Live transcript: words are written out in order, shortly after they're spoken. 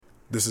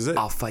This is it.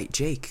 I'll fight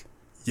Jake.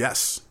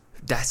 Yes.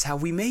 That's how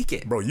we make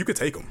it. Bro, you could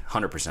take him.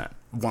 100%.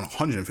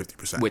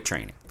 150%. With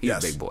training. He's a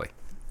big boy.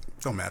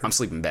 Don't matter. I'm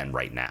sleeping Ben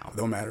right now.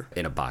 Don't matter.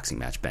 In a boxing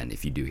match, Ben,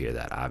 if you do hear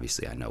that,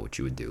 obviously I know what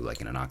you would do, like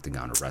in an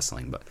octagon or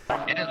wrestling, but...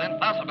 It is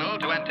impossible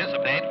to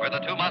anticipate where the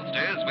two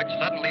monsters which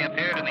suddenly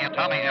appeared in the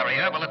Atami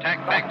area will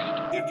attack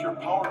next. If your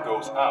power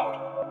goes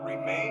out,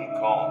 remain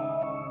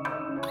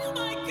calm. Oh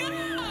my God!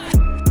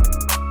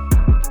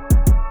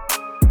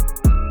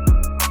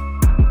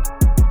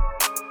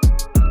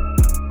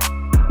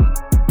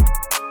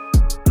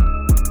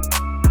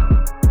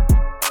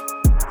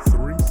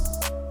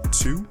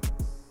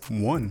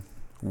 1.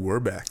 We're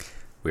back.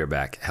 We're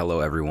back. Hello,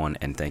 everyone,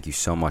 and thank you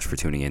so much for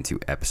tuning in to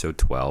episode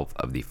 12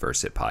 of the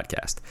First Sip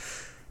podcast.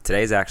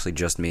 Today is actually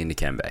just me and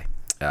Dekimbe.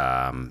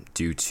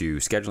 Due to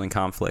scheduling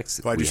conflicts.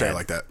 Why'd you say it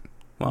like that?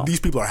 Well,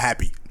 these people are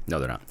happy. No,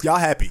 they're not. Y'all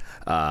happy.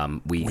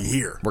 We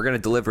here. We're going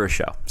to deliver a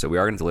show. So we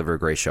are going to deliver a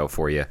great show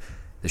for you.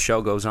 The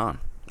show goes on.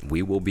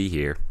 We will be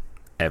here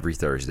every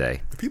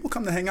Thursday. The people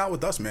come to hang out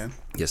with us, man.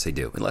 Yes, they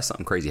do, unless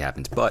something crazy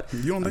happens. But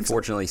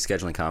unfortunately,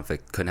 scheduling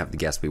conflict, couldn't have the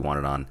guests we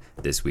wanted on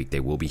this week.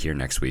 They will be here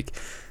next week.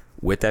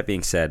 With that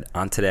being said,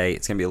 on today,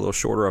 it's going to be a little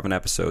shorter of an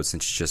episode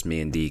since it's just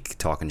me and Deke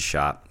talking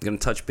shop. I'm going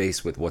to touch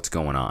base with what's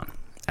going on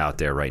out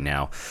there right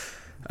now.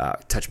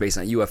 Touch base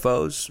on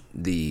UFOs,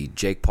 the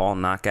Jake Paul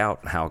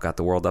knockout, how it got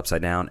the world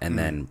upside down, and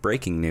then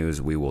breaking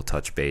news, we will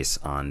touch base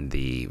on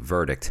the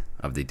verdict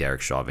of the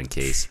Derek Chauvin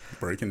case.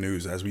 Breaking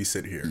news as we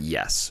sit here.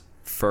 Yes.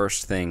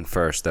 First thing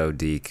first, though,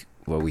 Deke,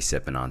 what are we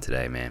sipping on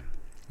today, man?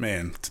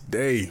 Man,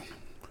 today,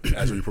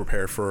 as we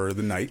prepare for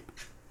the night,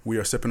 we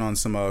are sipping on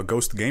some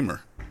Ghost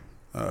Gamer.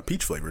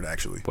 Peach flavored,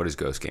 actually. What is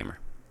Ghost Gamer?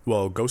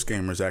 Well, Ghost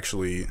Gamer is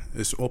actually,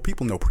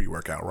 people know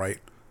pre-workout, right?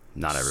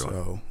 Not everyone.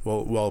 So,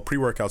 well,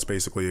 pre-workout's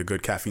basically a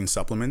good caffeine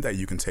supplement that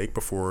you can take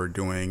before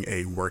doing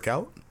a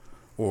workout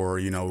or,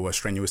 a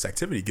strenuous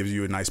activity. It gives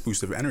you a nice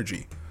boost of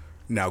energy.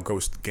 Now,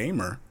 Ghost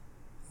Gamer,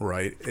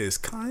 right, is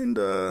kind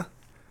of...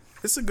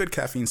 It's a good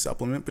caffeine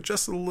supplement, but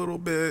just a little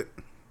bit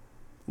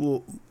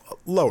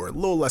lower, a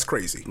little less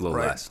crazy. A little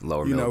right? less,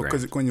 lower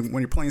milligrams. Because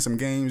when you're playing some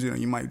games,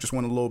 you might just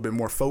want a little bit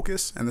more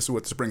focus, and this is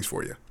what this brings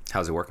for you.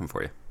 How's it working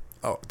for you?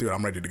 Oh, dude,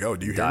 I'm ready to go.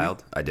 Do you hear Dialed?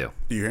 me? I do.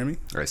 Do you hear me?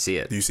 I see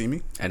it. Do you see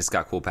me? And it's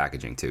got cool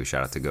packaging, too.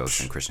 Shout out to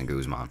Ghost and Christian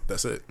Guzman.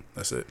 That's it.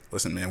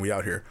 Listen, man, we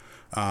out here.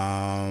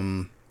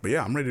 But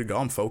yeah, I'm ready to go.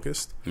 I'm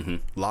focused,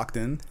 locked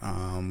in.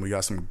 We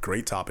got some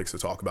great topics to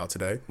talk about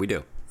today. We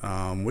do.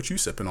 What you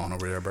sipping on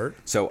over there, Bert?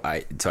 So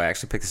I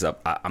actually picked this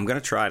up. I'm going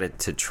to try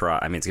to try.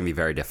 I mean, it's going to be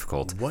very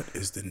difficult. What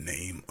is the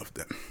name of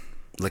them?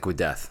 Liquid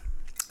Death.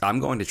 I'm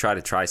going to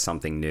try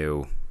something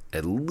new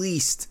at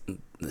least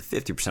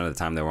 50% of the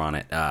time they were on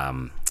it.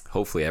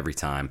 Hopefully every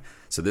time.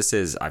 So this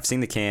is, I've seen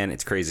the can.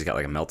 It's crazy. It's got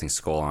like a melting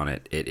skull on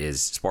it. It is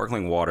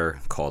sparkling water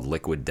called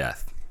Liquid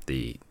Death.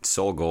 The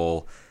sole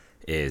goal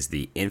is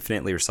the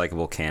infinitely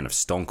recyclable can of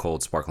stone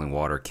cold sparkling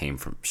water came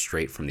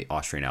straight from the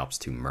Austrian Alps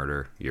to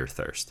murder your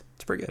thirst.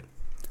 It's pretty good.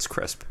 It's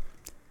crisp.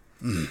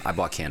 I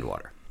bought canned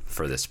water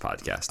for this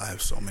podcast. I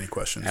have so many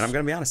questions. And I'm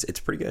going to be honest,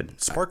 it's pretty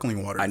good.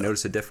 Sparkling water. I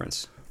noticed a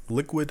difference.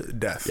 Liquid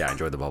Death. Yeah, I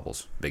enjoyed the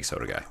bubbles. Big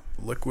soda guy.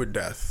 Liquid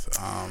Death.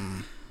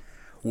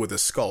 With a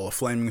skull, a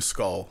flaming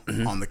skull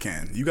on the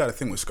can. You got a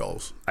thing with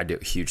skulls. I do.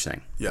 Huge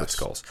thing with Yes.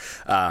 skulls.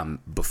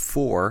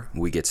 Before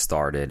we get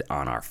started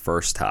on our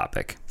first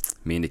topic,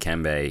 me and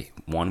Dekimbe,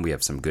 we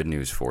have some good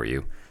news for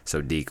you.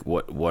 So, Deke,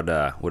 what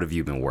have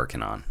you been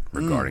working on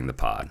regarding the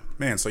pod?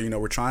 Man, so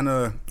we're trying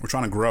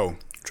to grow,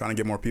 trying to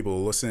get more people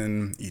to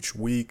listen each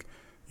week.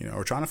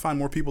 We're trying to find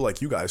more people like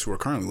you guys who are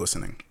currently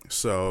listening.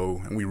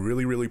 So, and we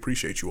really, really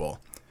appreciate you all.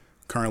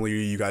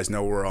 Currently, you guys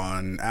know we're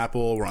on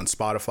Apple, we're on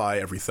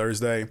Spotify every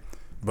Thursday.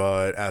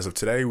 But as of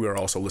today, we are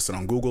also listed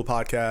on Google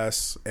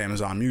Podcasts,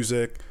 Amazon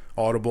Music,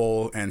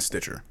 Audible, and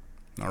Stitcher.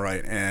 All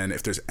right. And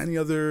if there's any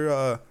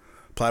other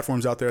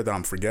platforms out there that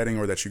I'm forgetting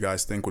or that you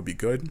guys think would be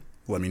good,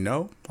 let me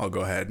know. I'll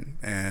go ahead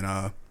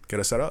and get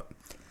us set up.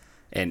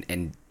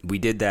 And we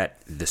did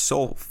that. The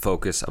sole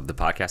focus of the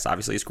podcast,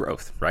 obviously, is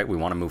growth, right? We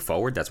want to move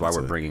forward. That's why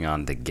we're bringing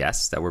on the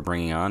guests that we're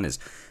bringing on, is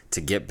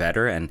to get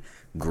better and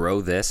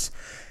grow this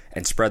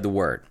and spread the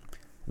word.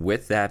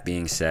 With that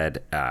being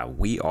said,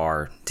 we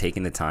are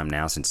taking the time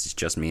now, since it's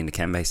just me and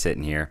Dekimbe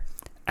sitting here,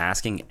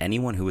 asking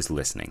anyone who is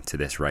listening to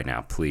this right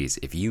now, please,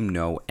 if you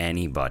know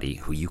anybody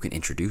who you can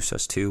introduce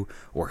us to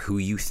or who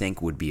you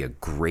think would be a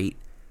great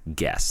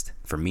guest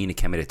for me and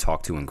Dekimbe to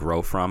talk to and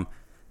grow from,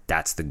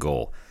 that's the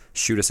goal.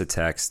 Shoot us a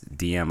text,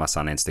 DM us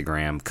on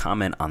Instagram,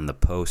 comment on the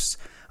posts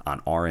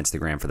on our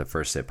Instagram for the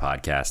First Sip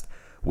podcast.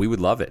 We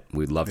would love it.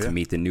 We'd love to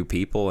meet the new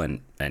people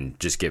and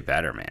just get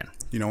better, man.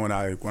 When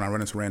I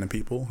run into random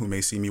people who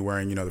may see me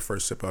wearing, the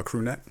First Sip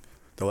crew neck,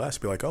 they'll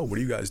ask me like, "Oh, what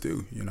do you guys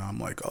do?" I'm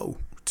like, "Oh,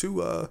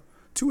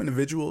 two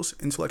individuals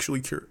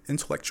intellectually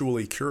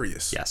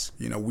curious." Yes.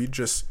 We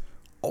just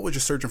always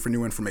just searching for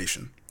new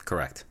information.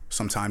 Correct.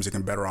 Sometimes it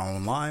can better our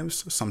own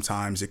lives.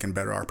 Sometimes it can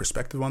better our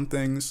perspective on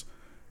things.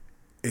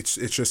 It's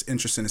just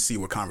interesting to see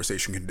what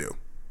conversation can do.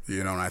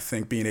 And I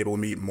think being able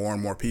to meet more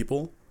and more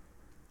people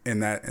in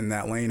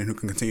that lane and who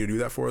can continue to do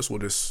that for us will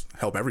just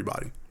help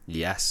everybody.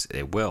 Yes,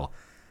 it will.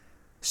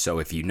 So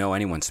if you know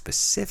anyone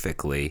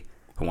specifically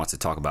who wants to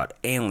talk about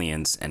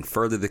aliens and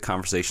further the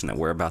conversation that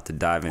we're about to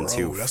dive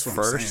into that's what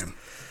first, I'm saying.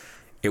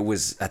 it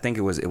was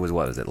what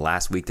was it,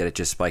 last week that it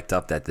just spiked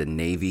up that the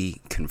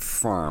Navy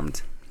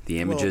confirmed the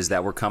images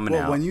that were coming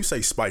out. When you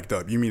say spiked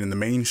up, you mean in the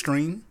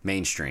mainstream?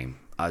 Mainstream.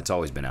 It's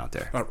always been out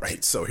there. All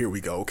right, so here we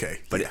go. Okay.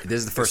 But this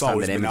is the first time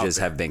that images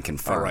have been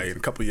confirmed. All right, a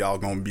couple of y'all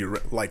going to be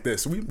like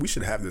this. We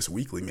should have this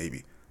weekly,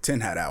 maybe.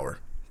 Tin Hat Hour.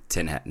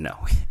 Tin Hat, no.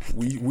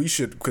 we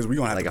should, because we're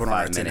going to have like to put on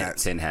our tin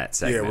hat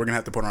segment. Yeah, we're going to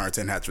have to put on our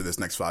tin hats for this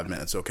next 5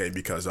 minutes, okay?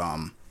 Because,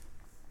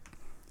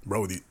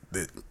 bro,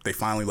 they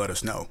finally let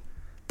us know.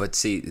 But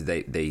see,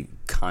 they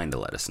kind of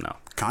let us know.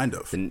 Kind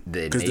of. The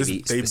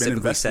Navy they've been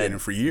investigating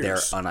for years.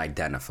 They're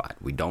unidentified.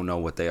 We don't know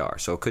what they are.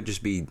 So it could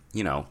just be,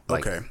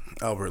 like... Okay,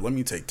 Albert, let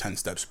me take 10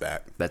 steps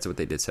back. That's what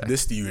they did say.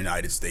 This is the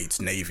United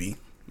States Navy.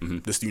 Mm-hmm.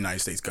 This is the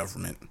United States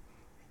government.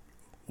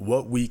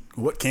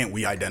 What can't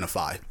we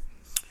identify?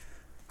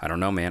 I don't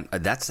know, man.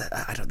 That's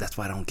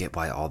why I don't get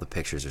why all the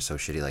pictures are so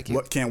shitty. Like,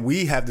 what can't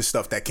we have the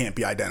stuff that can't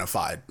be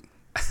identified?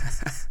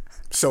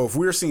 So if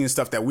we're seeing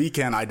stuff that we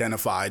can't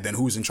identify, then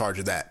who's in charge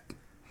of that?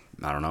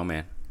 I don't know,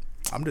 man.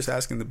 I'm just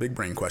asking the big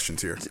brain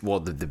questions here. Well,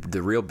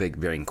 the real big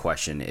brain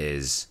question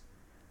is,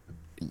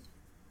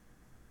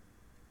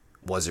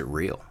 was it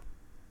real?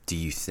 Do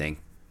you think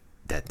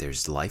that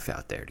there's life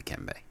out there,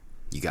 Dekimbe?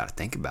 You got to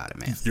think about it,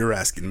 man. You're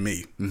asking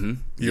me. Mm-hmm.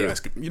 You're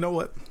asking. You know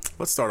what?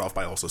 Let's start off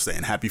by also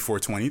saying happy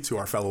 420 to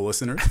our fellow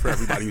listeners, for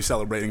everybody who's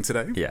celebrating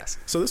today. Yes.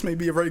 So this may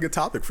be a very good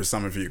topic for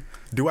some of you.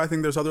 Do I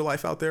think there's other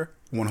life out there?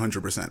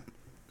 100%.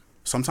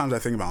 Sometimes I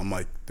think about it, I'm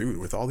like, dude,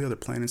 with all the other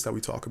planets that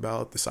we talk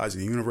about, the size of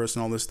the universe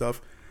and all this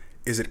stuff,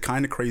 is it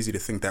kind of crazy to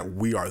think that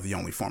we are the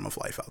only form of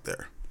life out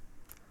there?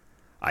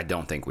 I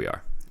don't think we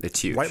are.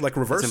 It's huge. Right? Like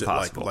reverse it's it.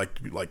 impossible.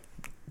 Like,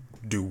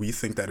 do we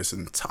think that it's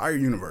an entire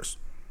universe?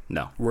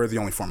 No. We're the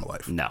only form of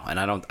life. No, and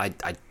I don't.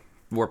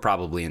 We're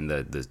probably in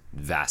the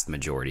vast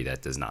majority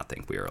that does not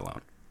think we are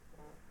alone.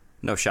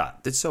 No shot.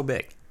 It's so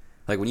big.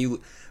 Like when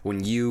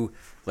you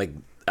like,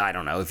 I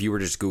don't know, if you were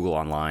to just Google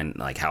online,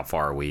 like how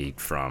far are we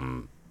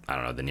from, I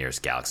don't know, the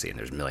nearest galaxy, and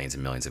there's millions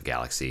and millions of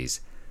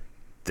galaxies.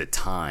 The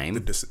time,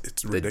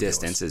 the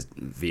distance is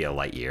via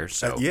light years.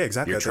 So yeah,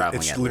 exactly. You're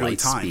traveling at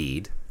light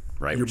speed,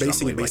 right? You're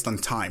basing it based on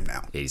time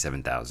now.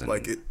 87,000.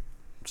 Like it.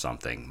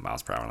 Something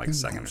miles per hour, like a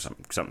second or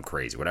something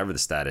crazy. Whatever the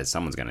stat is,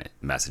 someone's going to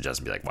message us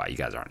and be like, wow, you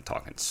guys aren't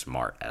talking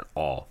smart at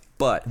all.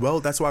 But well,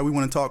 that's why we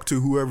want to talk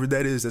to whoever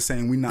that is that's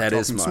saying we're not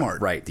talking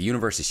smart. Right. The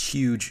universe is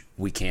huge.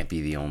 We can't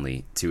be the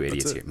only two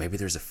idiots here. Maybe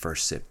there's a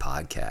First Sip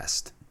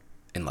podcast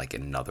in like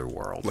another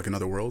world. Like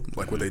another world?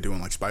 Like what they do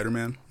in like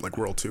Spider-Man? Like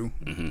World 2?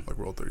 Like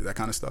World 3? That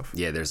kind of stuff?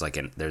 Yeah, there's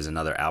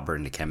another Albert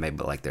and Dekimbe,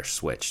 but like they're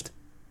switched.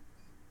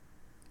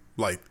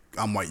 Like,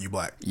 I'm white, you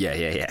black. Yeah.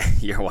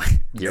 You're white.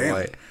 You're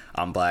white.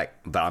 I'm black,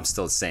 but I'm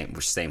still the same.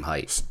 We're same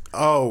height.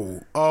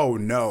 Oh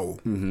no.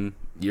 Mm-hmm.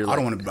 I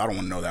don't want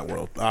to know that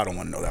world. I don't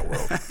want to know that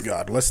world.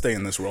 God, let's stay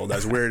in this world.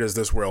 As weird as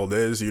this world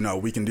is,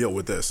 we can deal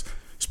with this.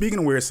 Speaking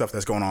of weird stuff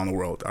that's going on in the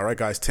world, all right,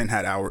 guys, Tin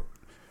Hat Hour.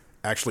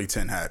 Actually,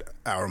 Tin Hat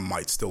Hour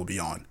might still be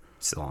on.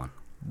 Still on.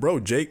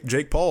 Bro,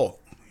 Jake Paul,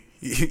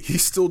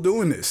 he's still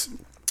doing this.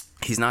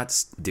 He's not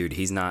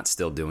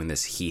still doing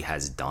this. He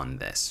has done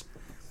this.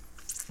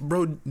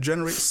 Bro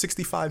generated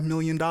 $65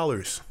 million.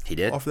 He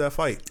did off of that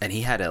fight, and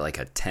he had a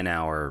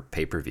 10-hour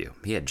pay-per-view.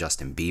 He had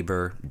Justin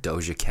Bieber,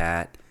 Doja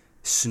Cat,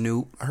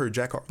 Snoop. I heard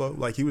Jack Harlow,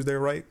 like he was there,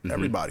 right? Mm-hmm.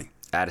 Everybody.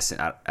 Addison,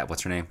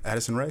 what's her name?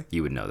 Addison Rae.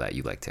 You would know that.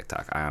 You like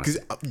TikTok. I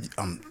honestly.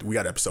 Because we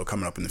got an episode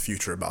coming up in the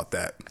future about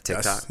that.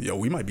 TikTok.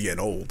 We might be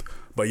getting old,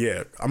 but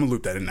yeah, I'm gonna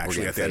loop that in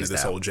actually at the end of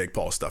this whole Jake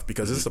Paul stuff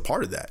because this is a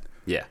part of that.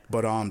 Yeah.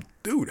 But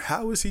dude,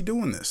 how is he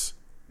doing this?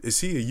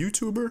 Is he a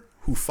YouTuber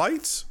who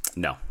fights?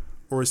 No.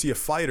 Or is he a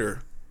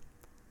fighter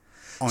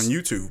on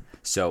YouTube?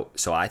 So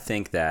I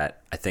think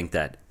that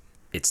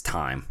it's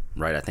time,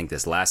 right? I think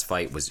this last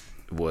fight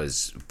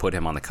was put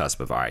him on the cusp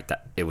of, all right,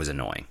 that it was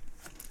annoying.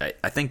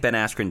 I think Ben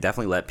Askren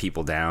definitely let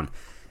people down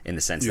in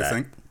the sense that...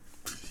 You think?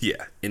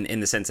 Yeah.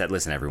 In the sense that,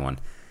 listen, everyone,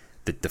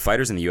 the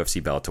fighters in the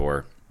UFC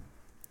Bellator,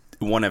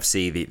 ONE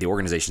FC, the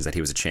organizations that he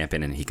was a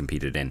champion and he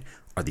competed in,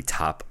 are the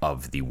top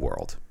of the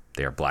world.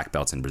 They are black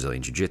belts in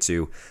Brazilian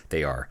Jiu-Jitsu.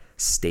 They are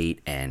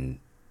state and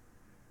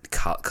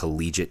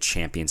collegiate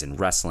champions in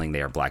wrestling.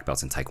 They are black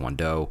belts in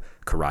Taekwondo,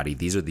 karate.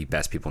 These are the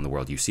best people in the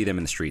world. You see them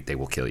in the street, they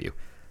will kill you.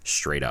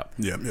 Straight up.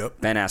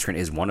 Yep. Ben Askren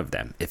is one of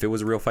them. If it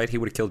was a real fight, he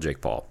would have killed Jake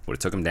Paul. Would have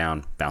took him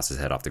down, bounced his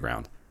head off the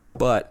ground.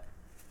 But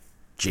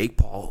Jake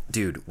Paul,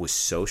 dude, was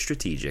so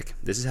strategic.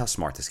 This is how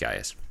smart this guy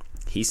is.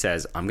 He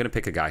says, I'm going to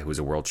pick a guy who was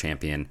a world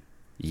champion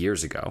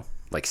years ago,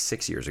 like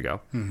 6 years ago,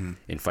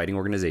 in fighting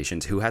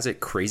organizations, who has a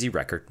crazy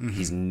record.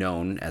 He's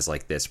known as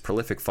like this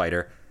prolific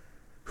fighter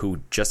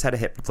who just had a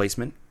hip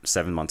replacement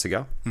 7 months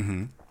ago,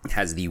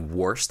 has the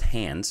worst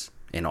hands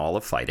in all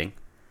of fighting,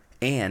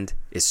 and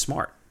is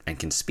smart and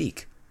can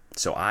speak.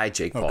 So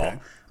Jake Paul,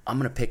 I'm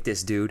going to pick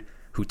this dude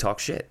who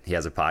talks shit. He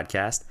has a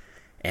podcast,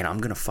 and I'm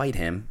going to fight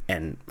him,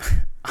 and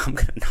I'm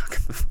going to knock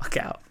him the fuck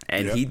out.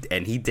 And he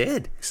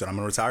did. He said, I'm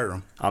going to retire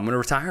him. I'm going to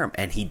retire him.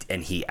 And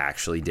he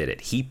actually did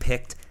it. He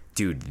picked,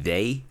 dude,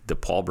 the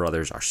Paul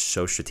brothers are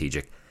so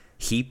strategic.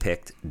 He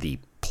picked the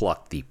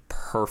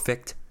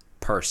perfect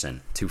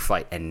person to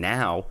fight. And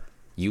now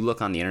you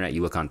look on the internet,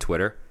 you look on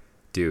Twitter,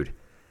 dude,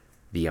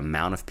 the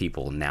amount of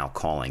people now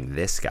calling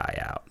this guy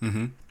out.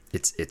 Mm-hmm.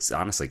 It's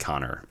honestly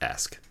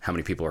Conor-esque. How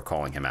many people are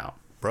calling him out?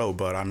 Bro,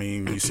 but I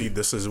mean, you see,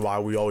 this is why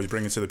we always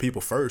bring it to the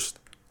people first.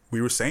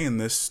 We were saying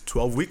this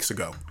 12 weeks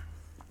ago.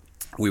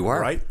 We were.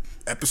 Right?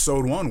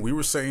 Episode 1, we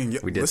were saying,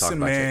 we did talk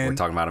about man, We're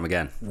talking about him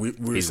again.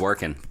 He's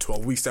working.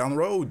 12 weeks down the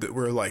road,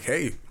 we're like,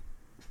 hey,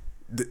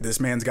 this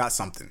man's got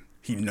something.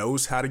 He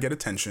knows how to get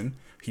attention.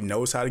 He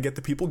knows how to get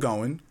the people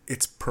going.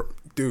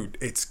 Dude,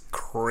 it's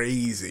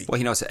crazy. Well,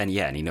 he knows, and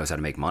he knows how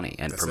to make money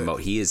and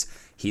promote. He's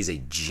a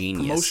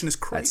genius. Promotion is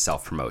crazy. At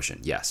self-promotion,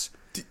 yes.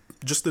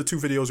 Just the 2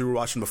 videos we were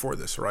watching before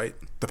this, right?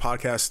 The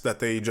podcast that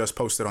they just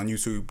posted on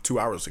YouTube 2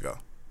 hours ago.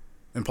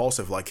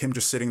 Impulsive, like him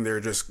just sitting there,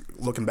 just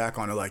looking back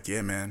on it, like,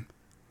 yeah, man,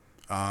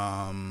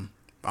 I'm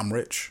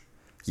rich.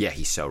 Yeah,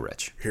 he's so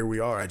rich. Here we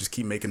are. I just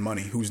keep making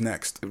money. Who's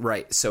next?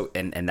 Right. So,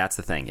 and that's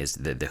the thing is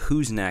the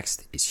who's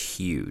next is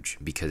huge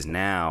because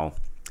now,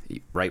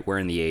 right, we're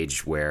in the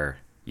age where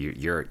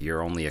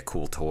you're only a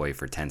cool toy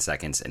for 10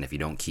 seconds, and if you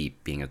don't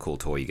keep being a cool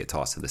toy, you get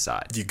tossed to the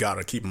side. You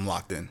gotta keep him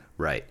locked in.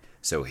 Right.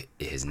 So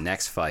his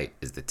next fight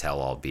is the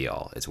tell-all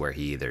be-all. It's where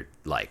he either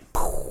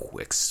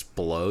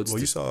explodes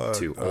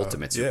to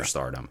ultimate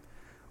superstardom,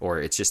 or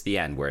it's just the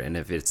end. And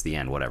if it's the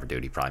end, whatever,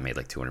 dude, he probably made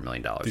like $200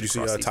 million. Did you see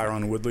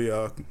Tyron Woodley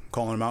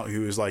calling him out? He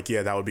was like,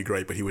 "Yeah, that would be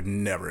great, but he would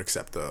never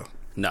accept a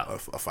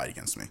fight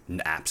against me.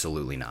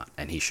 Absolutely not,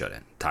 and he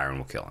shouldn't. Tyron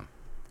will kill him.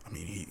 I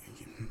mean,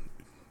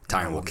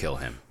 Tyron will kill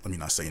him. Let me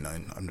not say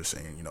nothing. I'm just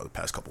saying, the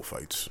past couple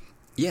fights.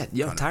 Yeah,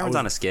 Tyron's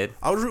on a skid.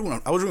 I was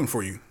rooting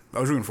for you.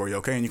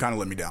 Okay, and you kind of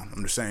let me down.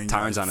 I'm just saying,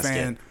 Tyron's on a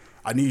skid.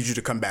 I need you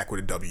to come back with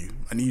a W.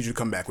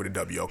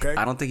 Okay?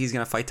 I don't think he's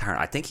gonna fight Tyron.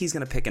 I think he's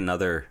gonna pick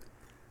a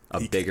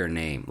bigger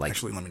name. Like,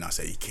 actually, let me not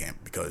say he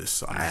can't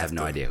because I have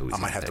no idea who he's I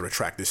might have to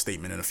retract this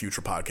statement in a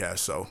future podcast.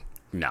 So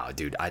no,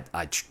 dude,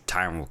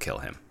 Tyron will kill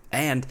him.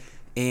 And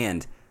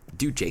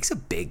dude, Jake's a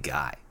big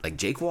guy. Like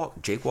Jake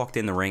walked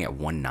in the ring at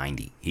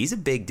 190. He's a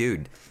big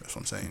dude. That's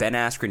what I'm saying. Ben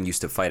Askren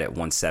used to fight at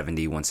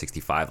 170,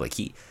 165. Like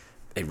he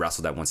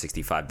wrestled at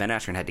 165. Ben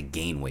Askren had to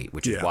gain weight,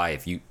 which is why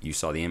if you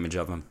saw the image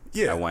of him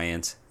at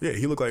weigh-ins. Yeah,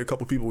 he looked like a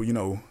couple people,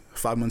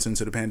 5 months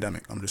into the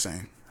pandemic. I'm just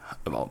saying.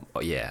 Oh,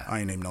 yeah. I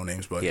ain't name no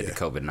names, but he had the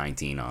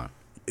COVID-19 on.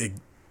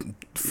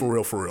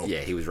 For real.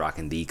 Yeah, he was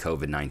rocking the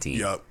COVID-19.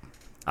 Yup.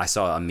 I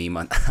saw a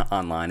meme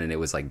online, and it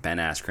was like, Ben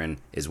Askren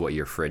is what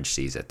your fridge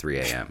sees at 3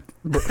 a.m.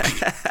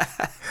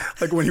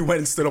 Like when he went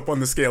and stood up on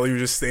the scale, he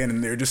was just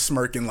standing there, just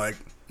smirking like...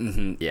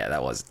 Mm-hmm. Yeah,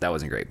 that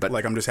wasn't great. But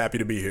like, I'm just happy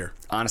to be here.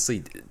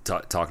 Honestly,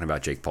 talking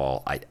about Jake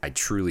Paul, I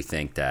truly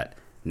think that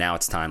now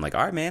it's time. Like,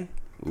 all right, man,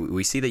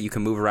 we see that you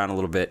can move around a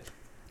little bit,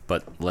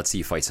 but let's see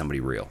you fight somebody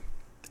real.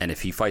 And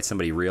if he fights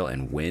somebody real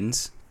and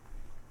wins,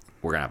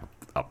 we're gonna have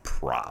a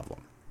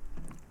problem.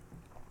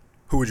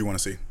 Who would you want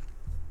to see?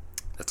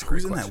 That's a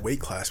great question. Who's in that weight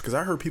class? Because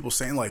I heard people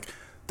saying like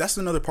that's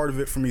another part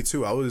of it for me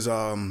too. I was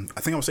I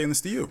think I was saying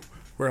this to you.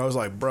 Where I was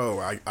like, bro,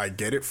 I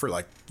get it for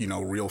like,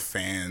 real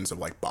fans of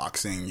like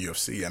boxing,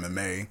 UFC,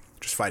 MMA,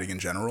 just fighting in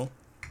general.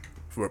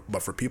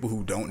 But for people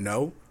who don't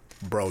know,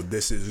 bro,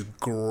 this is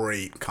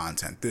great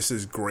content. This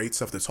is great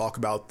stuff to talk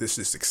about. This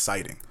is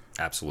exciting.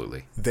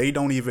 Absolutely. They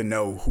don't even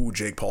know who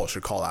Jake Paul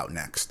should call out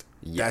next.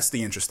 Yeah. That's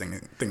the interesting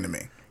thing to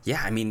me.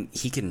 Yeah, I mean,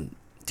 he could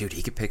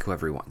pick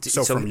whoever he wants.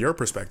 So from your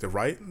perspective,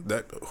 right,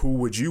 who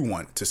would you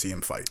want to see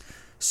him fight?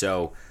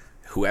 So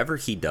whoever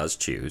he does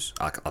choose,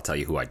 I'll tell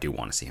you who I do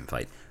want to see him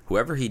fight.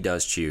 Whoever he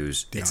does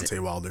choose, Deontay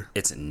Wilder.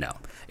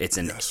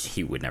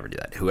 He would never do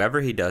that.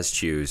 Whoever he does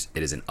choose,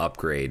 it is an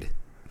upgrade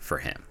for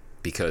him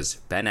because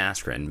Ben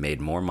Askren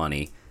made more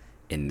money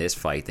in this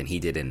fight than he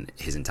did in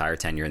his entire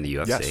tenure in the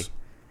UFC. Yes.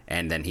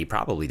 And then he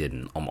probably did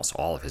in almost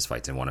all of his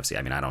fights in ONE UFC.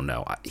 I mean, I don't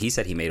know. He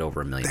said he made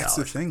over $1 million. That's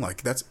the thing.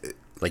 Like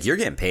you're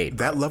getting paid.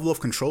 That level of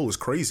control is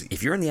crazy.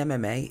 If you're in the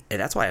MMA, and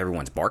that's why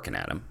everyone's barking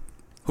at him.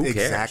 Who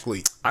cares?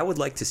 Exactly. I would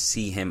like to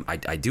see him.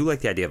 I do like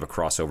the idea of a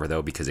crossover,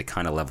 though, because it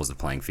kind of levels the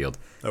playing field.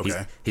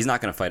 Okay. He's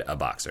not going to fight a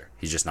boxer.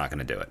 He's just not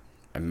going to do it.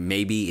 And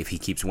maybe if he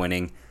keeps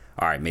winning,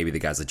 all right, maybe the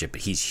guy's legit, but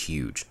he's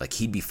huge. Like,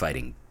 he'd be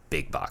fighting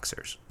big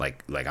boxers.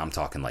 Like I'm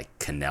talking like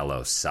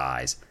Canelo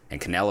size.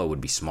 And Canelo would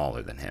be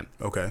smaller than him.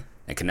 Okay.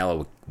 And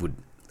Canelo would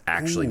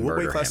actually murder him.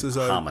 What weight class is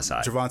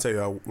homicide.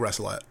 Javante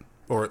wrestle at?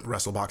 Or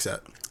wrestle box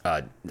at?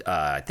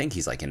 I think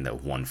he's like in the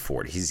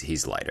 140.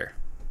 He's lighter.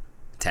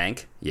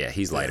 Tank, yeah,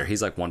 he's lighter.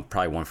 He's like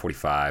probably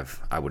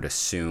 145. I would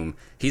assume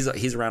he's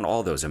around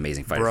all those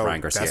amazing fighters. Bro,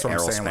 Ryan Garcia,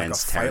 Errol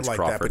Spence, like Terrence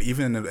Crawford. That, but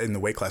even in the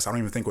weight class, I don't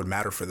even think would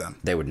matter for them.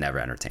 They would never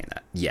entertain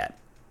that yet.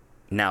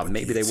 Now but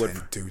maybe they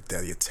would. Dude,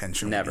 the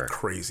attention never would be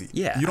crazy.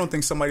 Yeah, you don't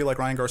think somebody like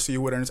Ryan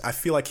Garcia would? I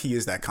feel like he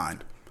is that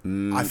kind.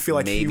 I feel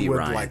like he would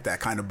like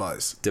that kind of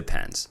buzz.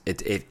 Depends.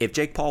 If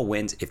Jake Paul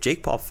wins, if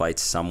Jake Paul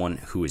fights someone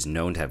who is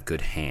known to have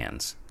good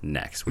hands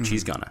next, which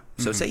he's gonna.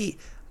 So say,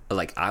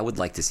 like, I would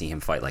like to see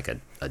him fight like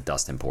a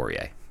Dustin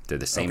Poirier. They're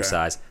the same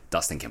size.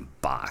 Dustin can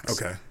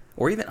box. Okay.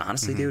 Or even,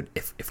 honestly, dude,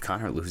 if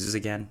Conor loses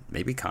again,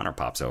 maybe Conor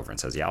pops over and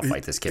says, yeah, I'll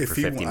fight this kid for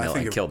 $50 million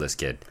and kill this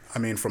kid. I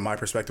mean, from my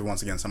perspective,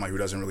 once again, somebody who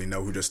doesn't really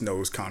know, who just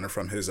knows Conor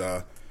from his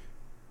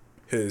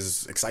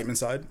excitement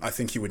side, I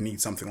think he would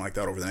need something like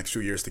that over the next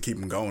few years to keep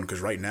him going,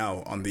 because right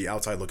now, on the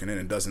outside looking in,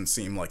 it doesn't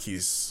seem like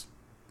he's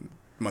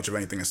much of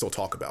anything to still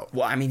talk about.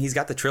 Well, I mean, he's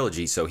got the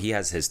trilogy, so he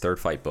has his third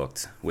fight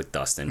booked with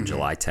Dustin,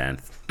 July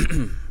 10th.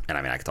 And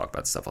I mean, I could talk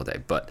about this stuff all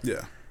day, but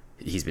yeah.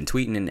 He's been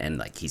tweeting and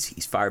like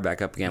he's fired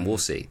back up again. We'll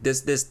see.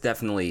 This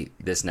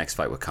next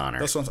fight with Conor.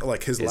 That's what,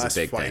 like his last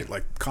fight, thing.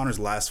 like Conor's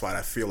last fight,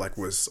 I feel like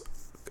was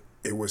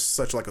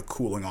such like a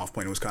cooling off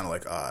point. It was kind of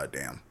like,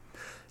 damn.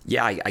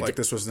 Yeah, I like get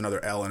this was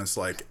another L, and it's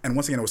like, and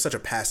once again, it was such a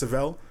passive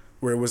L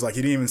where it was like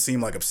he didn't even seem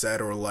like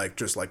upset or like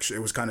just like it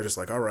was kind of just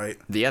like, all right.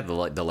 Yeah, the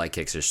leg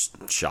kicks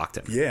just shocked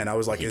him. Yeah, and I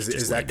was like,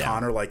 is that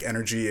Conor like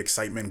energy,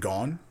 excitement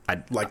gone?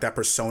 Like that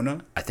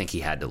persona? I think he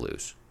had to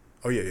lose.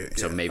 Oh, yeah.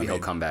 So maybe he'll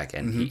come back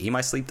and he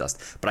might sleep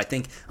dust. But I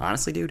think,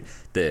 honestly, dude,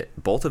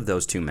 both of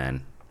those two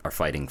men are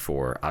fighting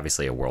for,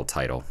 obviously, a world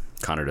title.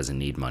 Conor doesn't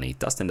need money.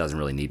 Dustin doesn't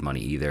really need money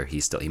either. He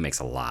makes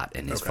a lot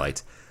in his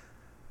fights.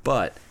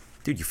 But,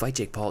 dude, you fight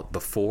Jake Paul.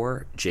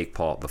 Before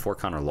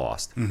Conor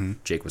lost,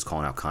 Jake was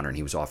calling out Conor and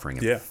he was offering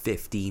him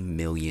 $50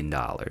 million.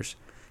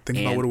 Think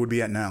about what it would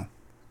be at now.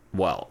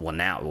 Well,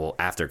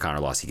 after Conor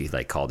lost, he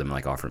like called him and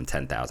like offered him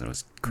 $10,000. It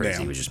was crazy.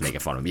 Damn. He was just making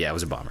fun of him. Yeah, it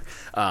was a bummer.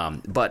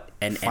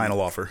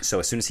 Final offer. So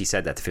as soon as he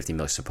said that, the $50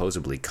 million,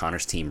 supposedly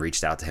Conor's team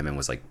reached out to him and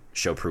was like,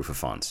 show proof of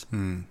funds.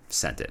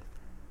 Sent it.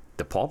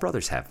 The Paul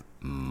brothers have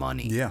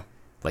money. Yeah.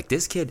 Like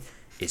this kid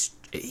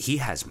he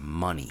has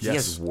money. Yes. He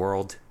has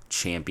world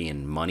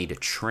champion money to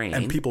train.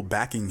 And people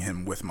backing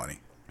him with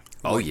money.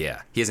 Oh,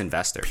 yeah. He has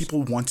investors.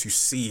 People want to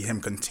see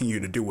him continue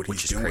to do what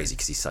he's doing. Which is crazy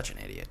because he's such an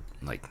idiot.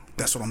 Like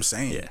that's what I'm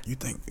saying. Yeah. You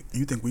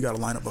think we got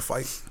to line up a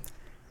fight?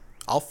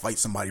 I'll fight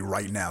somebody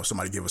right now.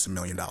 Somebody give us $1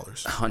 million.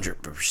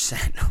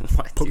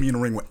 100%. Put me in a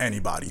ring with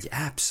anybody. Yeah,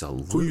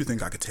 absolutely. Who do you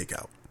think I could take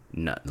out?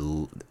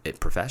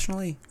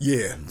 Professionally?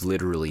 Yeah.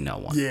 Literally no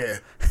one. Yeah.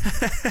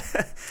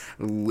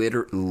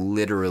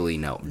 Literally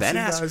no. Ben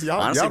Askren.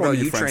 Y'all Honestly, don't bro,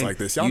 need friends like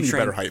this. Y'all need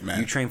better hype, man.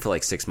 You train for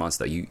like 6 months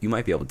though. You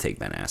might be able to take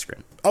Ben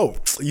Askren. Oh,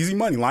 easy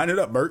money. Line it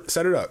up, Bert.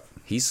 Set it up.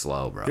 He's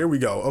slow, bro. Here we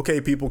go.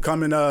 Okay, people,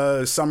 coming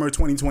summer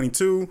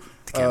 2022.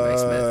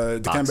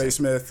 Dekimbe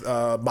Smith,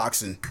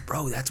 boxing.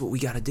 Bro, that's what we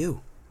got to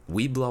do.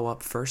 We blow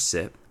up first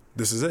sip.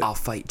 This is it. I'll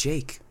fight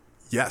Jake.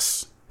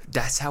 Yes.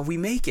 That's how we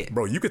make it.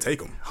 Bro, you could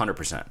take him.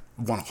 100%.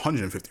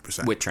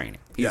 150%. With training.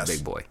 He's a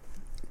big boy.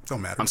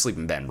 Don't matter. I'm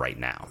sleeping Ben right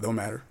now. Don't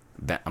matter.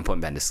 I'm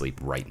putting Ben to sleep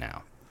right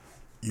now.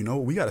 You know,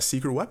 we got a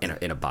secret weapon.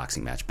 In a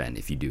boxing match, Ben,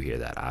 if you do hear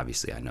that,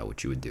 obviously I know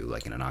what you would do,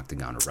 like in an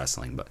octagon or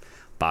wrestling, but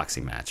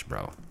boxing match,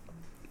 bro.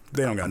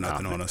 They don't got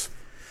nothing on us.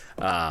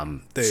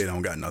 They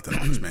don't got nothing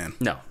on us, man.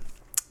 No,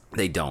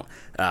 they don't.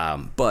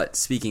 But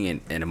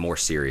speaking in a more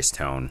serious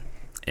tone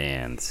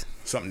and...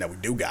 Something that we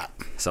do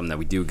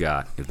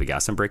got is we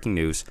got some breaking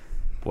news.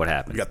 What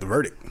happened? We got the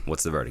verdict.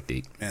 What's the verdict,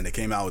 Deke? And they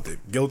came out with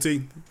it.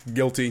 Guilty,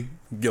 guilty,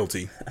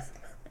 guilty.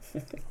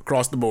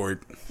 Across the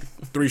board.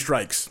 3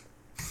 strikes.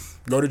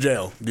 Go to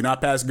jail. Do not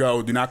pass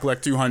go. Do not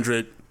collect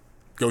 200.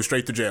 Go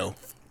straight to jail.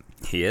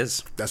 He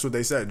is. That's what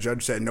they said.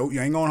 Judge said, "No, you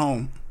ain't going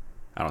home."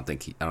 I don't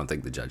think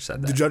the judge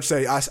said that. The judge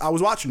said, I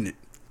was watching it.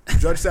 The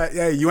judge said,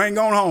 "Hey, you ain't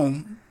going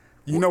home.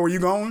 You know where you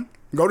going?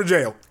 Go to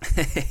jail.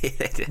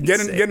 Get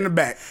in the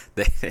back."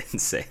 They didn't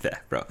say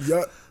that, bro.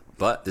 Yeah.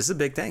 But this is a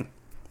big thing.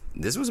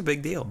 This was a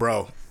big deal,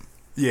 bro.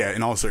 Yeah.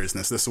 In all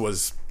seriousness, this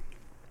was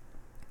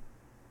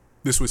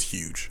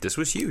huge. This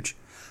was huge.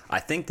 I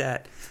think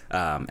that,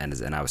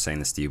 and I was saying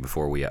this to you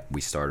before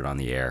we started on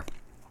the air.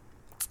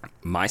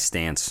 My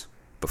stance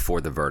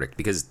before the verdict,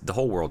 because the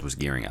whole world was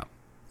gearing up,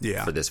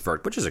 for this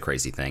verdict, which is a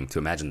crazy thing to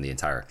imagine. The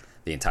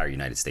entire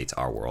United States,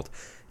 our world,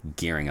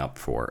 gearing up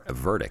for a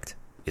verdict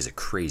is a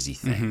crazy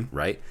thing,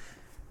 right?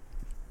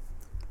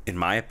 In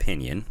my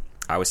opinion,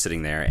 I was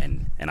sitting there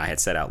and I had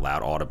said out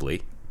loud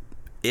audibly,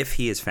 if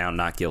he is found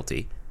not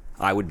guilty,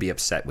 I would be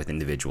upset with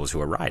individuals who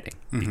are rioting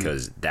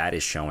because that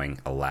is showing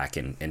a lack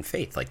in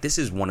faith. Like, this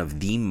is one of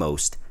the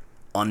most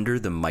under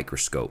the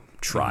microscope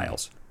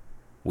trials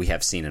we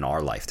have seen in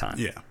our lifetime.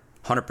 Yeah.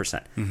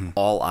 100%.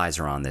 All eyes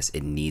are on this.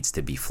 It needs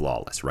to be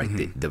flawless, right?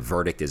 The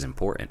verdict is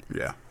important.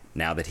 Yeah.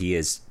 Now that he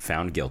is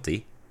found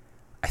guilty,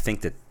 I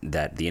think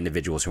that the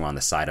individuals who are on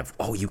the side of,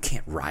 oh, you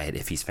can't riot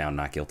if he's found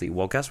not guilty.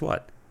 Well, guess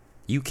what?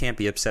 You can't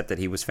be upset that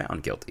he was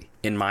found guilty,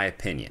 in my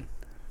opinion.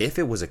 If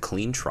it was a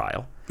clean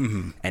trial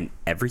and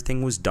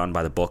everything was done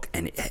by the book,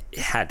 and it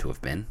had to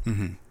have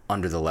been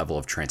under the level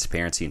of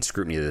transparency and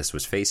scrutiny that this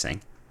was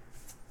facing,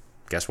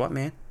 guess what,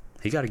 man?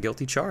 He got a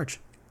guilty charge.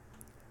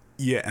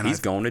 Yeah, and he's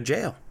going to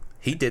jail.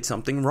 He did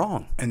something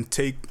wrong. And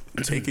take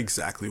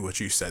exactly what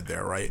you said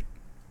there, right?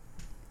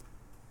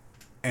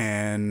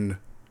 And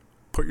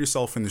put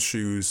yourself in the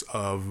shoes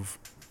of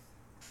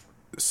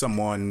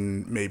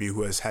someone maybe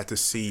who has had to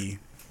see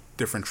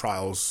different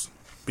trials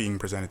being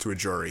presented to a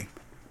jury.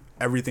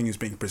 Everything is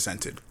being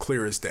presented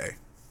clear as day.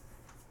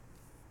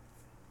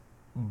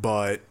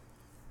 But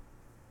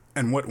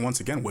And what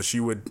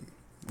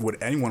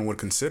anyone would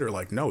consider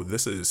like, no,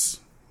 this is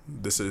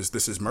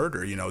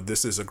murder.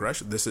 This is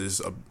aggression. This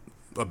is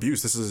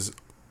abuse. This is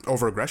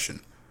over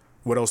aggression.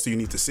 What else do you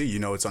need to see?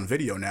 It's on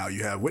video now.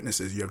 You have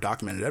witnesses. You have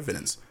documented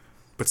evidence.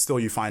 But still,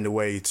 you find a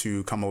way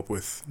to come up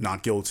with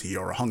not guilty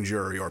or a hung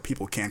jury, or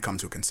people can't come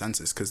to a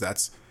consensus, because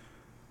that's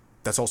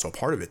also a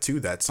part of it too.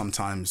 That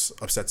sometimes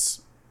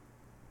upsets.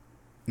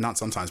 Not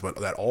sometimes, but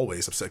that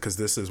always upset, because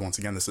this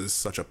is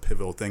such a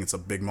pivotal thing. It's a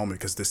big moment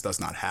because this does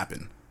not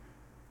happen.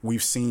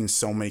 We've seen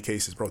so many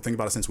cases, bro. Think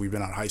about it since we've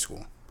been out of high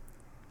school.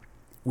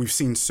 We've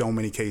seen so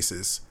many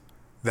cases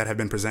that have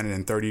been presented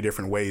in 30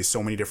 different ways,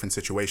 so many different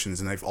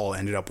situations, and they've all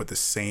ended up with the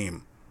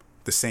same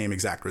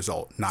exact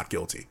result, not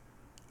guilty,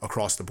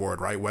 across the board,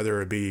 right?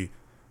 Whether it be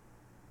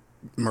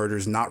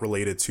murders not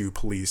related to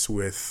police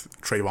with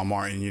Trayvon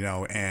Martin,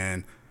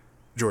 and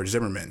George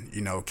Zimmerman,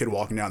 kid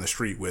walking down the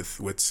street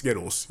with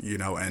Skittles,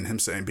 and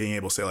him being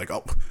able to say like,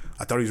 oh,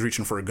 I thought he was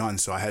reaching for a gun,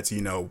 so I had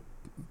to,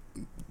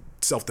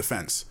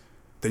 self-defense.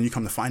 Then you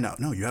come to find out,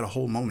 no, you had a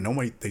whole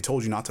moment. They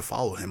told you not to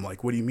follow him.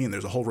 Like, what do you mean?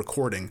 There's a whole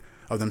recording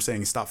of them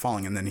saying stop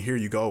following, and then here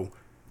you go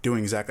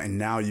doing exactly, and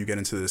now you get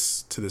into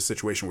this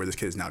situation where this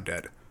kid is now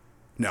dead.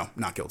 No,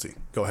 not guilty.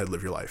 Go ahead,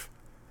 live your life.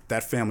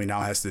 That family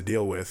now has to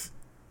deal with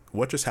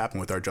what just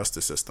happened with our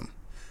justice system.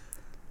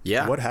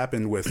 Yeah. What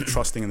happened with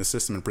trusting in the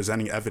system and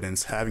presenting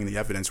evidence, having the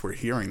evidence? We're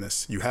hearing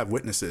this. You have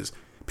witnesses,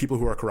 people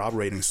who are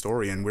corroborating the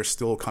story, and we're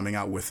still coming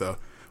out with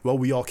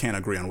we all can't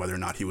agree on whether or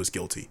not he was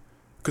guilty.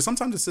 Because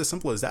sometimes it's as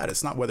simple as that.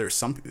 It's not whether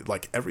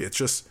it's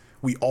just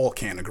we all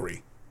can't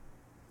agree.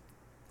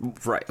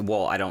 Right.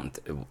 Well,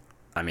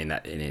 I mean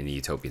that in a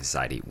utopian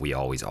society, we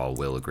always all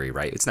will agree,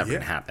 right? It's never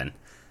going to happen.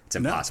 It's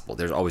impossible. No.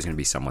 There's always going to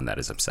be someone that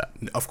is upset.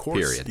 Of course.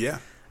 Period. Yeah.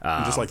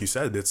 And just like you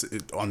said,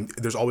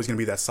 there's always going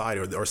to be that side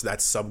or that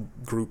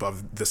subgroup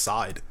of the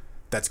side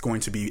that's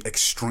going to be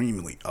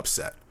extremely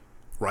upset,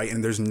 right?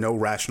 And there's no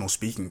rational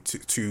speaking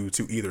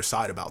to either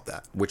side about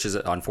that. Which is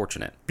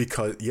unfortunate.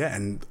 Because,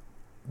 and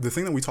the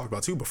thing that we talked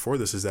about too before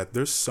this is that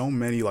there's so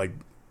many like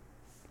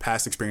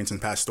past experience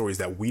and past stories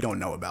that we don't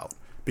know about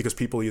because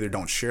people either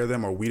don't share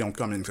them or we don't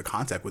come into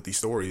contact with these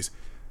stories.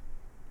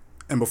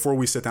 And before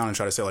we sit down and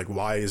try to say like,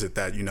 why is it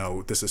that,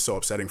 this is so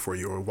upsetting for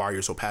you, or why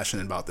you're so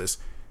passionate about this,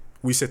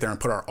 we sit there and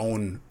put our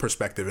own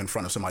perspective in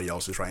front of somebody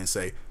else's, right? And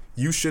say,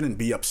 you shouldn't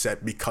be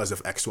upset because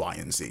of X, Y,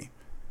 and Z.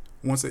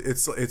 Once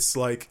it's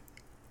like,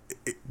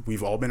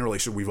 we've all been in a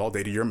relationship, we've all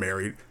dated, you're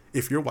married.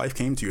 If your wife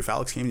came to you, if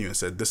Alex came to you and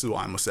said, this is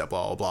why I'm upset,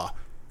 blah, blah, blah,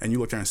 and you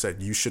looked at her and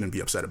said, you shouldn't be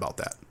upset about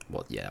that.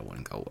 Well, yeah, it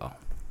wouldn't go well.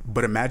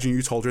 But imagine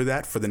you told her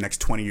that for the next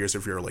 20 years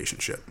of your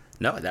relationship.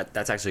 No,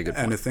 that's actually a good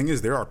point. And the thing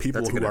is, there are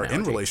people who are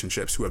in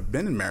relationships who have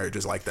been in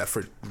marriages like that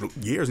for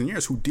years and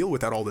years who deal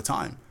with that all the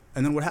time.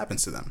 And then what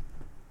happens to them?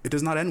 It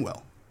does not end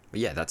well.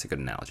 But yeah, that's a good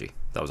analogy.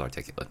 That was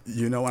articulate.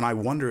 And I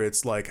wonder,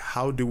 it's like,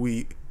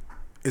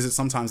 is it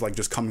sometimes like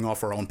just coming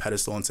off our own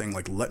pedestal and saying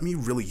like, let me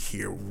really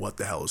hear what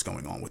the hell is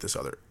going on with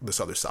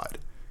this other side,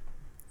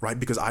 right?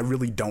 Because I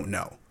really don't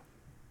know.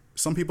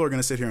 Some people are going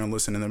to sit here and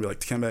listen and they'll be like,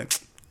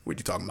 Dekimbe, what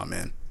you talking about,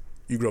 man?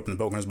 You grew up in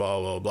the Poconos, blah,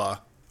 blah, blah.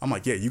 I'm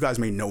like, yeah, you guys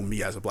may know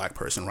me as a black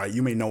person, right?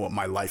 You may know what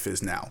my life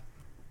is now.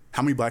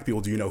 How many black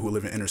people do you know who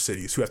live in inner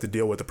cities who have to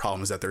deal with the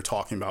problems that they're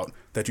talking about,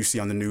 that you see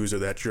on the news, or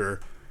that your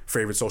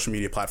favorite social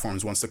media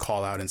platforms wants to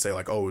call out and say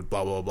like, oh,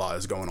 blah, blah, blah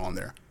is going on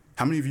there?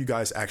 How many of you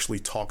guys actually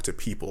talk to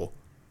people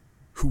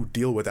who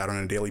deal with that on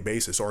a daily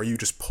basis? Or are you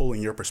just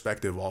pulling your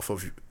perspective off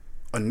of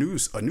a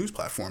news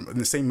platform in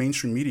the same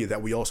mainstream media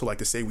that we also like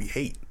to say we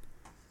hate?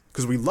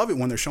 Because we love it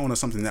when they're showing us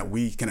something that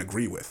we can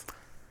agree with.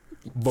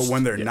 But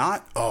when they're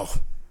not,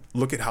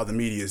 look at how the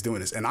media is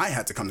doing this. And I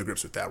had to come to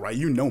grips with that, right?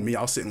 You know me,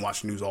 I'll sit and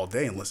watch news all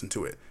day and listen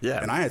to it.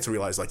 Yeah. And I had to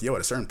realize like, at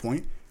a certain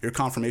point, your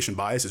confirmation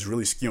bias is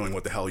really skewing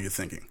what the hell you're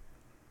thinking.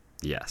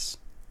 Yes.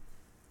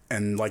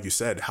 And like you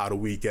said, how do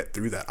we get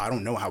through that? I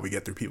don't know how we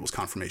get through people's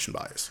confirmation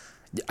bias.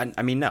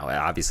 I mean, no,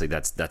 obviously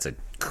that's a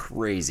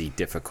crazy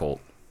difficult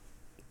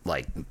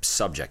like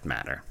subject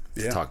matter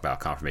to talk about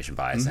confirmation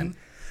bias. Mm-hmm.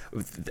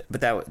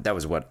 But that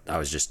was what I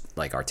was just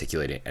like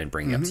articulating and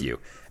bringing up to you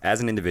as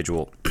an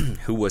individual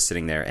who was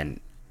sitting there and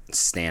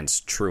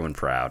stands true and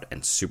proud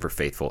and super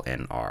faithful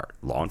in our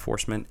law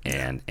enforcement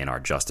and in our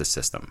justice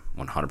system.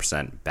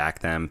 100% back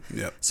them,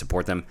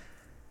 support them.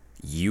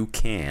 You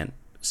can't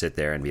sit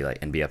there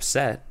and be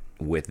upset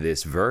with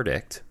this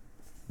verdict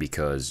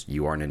because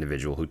you are an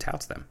individual who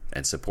touts them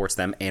and supports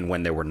them. And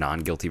when there were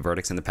non-guilty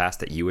verdicts in the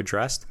past that you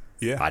addressed,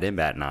 I didn't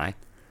bat an eye.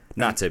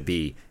 Not to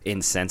be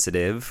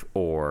insensitive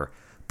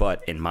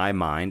but in my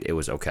mind, it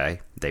was okay.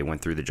 They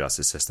went through the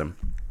justice system,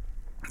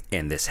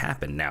 and this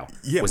happened. Now,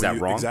 was that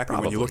wrong? Exactly.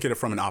 Probably. When you look at it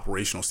from an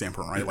operational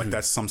standpoint, right? Like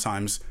that's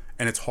sometimes,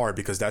 and it's hard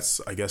because that's,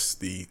 I guess,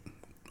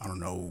 I don't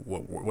know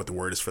what the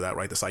word is for that,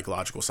 right? The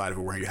psychological side of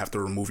it, where you have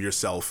to remove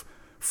yourself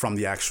from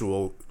the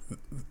actual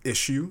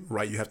issue,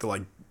 right? You have to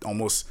like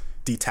almost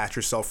detach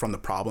yourself from the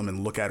problem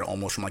and look at it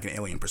almost from like an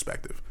alien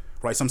perspective,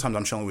 right? Sometimes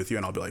I'm chilling with you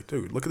and I'll be like,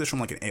 dude, look at this from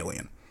like an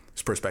alien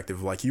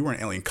perspective. Like you were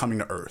an alien coming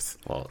to Earth,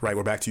 right?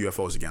 We're back to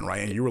UFOs again,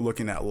 right? And you were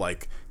looking at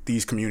like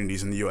these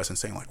communities in the U.S. and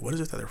saying like, what is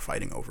it that they're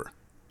fighting over?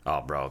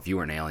 Oh, bro, if you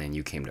were an alien,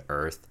 you came to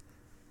Earth.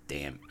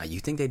 Damn, you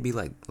think they'd be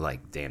like,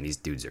 damn, these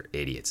dudes are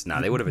idiots.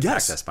 Nah, they would have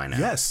attacked us by now.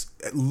 Yes,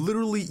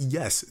 literally,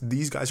 yes.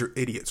 These guys are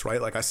idiots,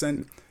 right? Like I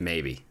said,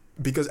 maybe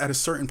because at a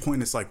certain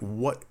point, it's like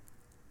what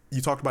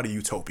you talked about a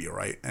utopia,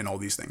 right? And all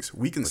these things.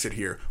 We can sit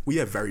here. We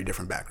have very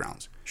different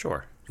backgrounds.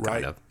 Sure,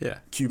 right? Kind of, yeah.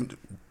 Cuban.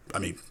 I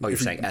mean, you're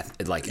saying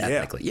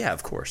ethnically? Yeah,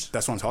 of course.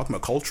 That's what I'm talking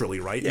about.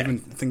 Culturally, right? Yeah. Even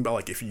think about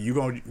like if you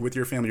go with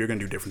your family, you're going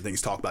to do different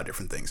things. Talk about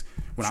different things.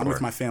 When I'm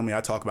with my family, I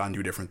talk about and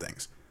do different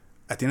things.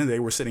 At the end of the day,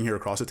 we're sitting here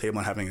across the table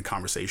and having a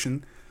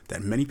conversation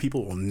that many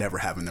people will never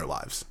have in their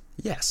lives.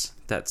 Yes,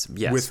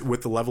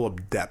 with the level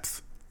of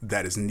depth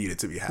that is needed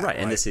to be had. Right,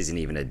 and this isn't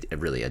even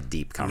really a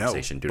deep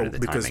conversation due to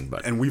the timing.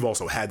 But and we've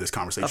also had this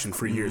conversation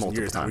for years and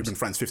years now. We've been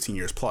friends 15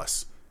 years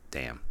plus.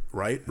 Damn.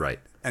 Right? Right.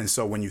 And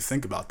so when you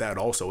think about that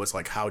also, it's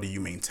like, how do you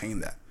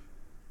maintain that?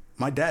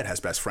 My dad has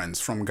best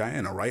friends from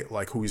Guyana, right?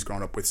 Like who he's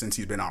grown up with since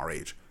he's been our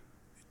age.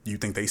 You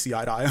think they see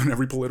eye to eye on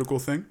every political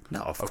thing?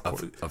 No,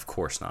 of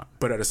course not.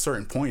 But at a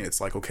certain point,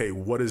 it's like, okay,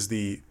 what is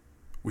the...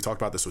 We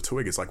talked about this with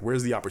Twig. It's like,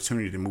 where's the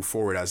opportunity to move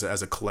forward as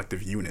a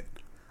collective unit?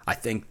 I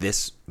think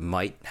this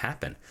might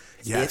happen.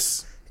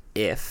 Yes.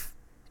 If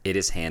it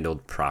is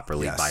handled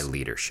properly by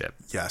leadership.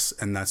 Yes.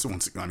 And that's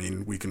once... I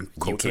mean, we can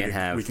quote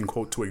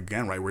Twig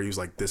again, right? Where he was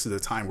like, this is a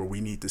time where we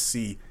need to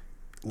see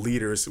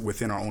leaders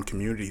within our own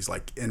communities,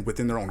 like, and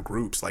within their own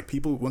groups. Like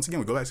people, once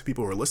again, we go back to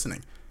people who are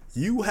listening.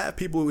 You have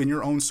people in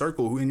your own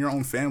circle, who in your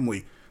own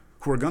family,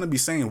 who are going to be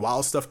saying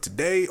wild stuff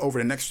today over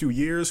the next few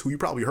years, who you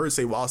probably heard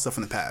say wild stuff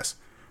in the past.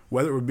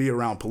 Whether it would be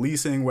around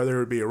policing,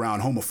 whether it be around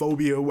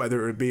homophobia,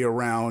 whether it be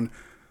around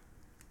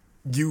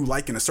you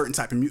liking a certain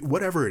type of music,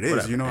 whatever it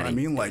is, you know what I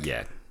mean? Like,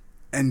 yeah.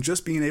 And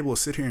just being able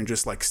to sit here and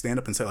just like stand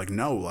up and say like,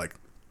 no, like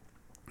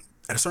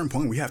at a certain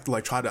point, we have to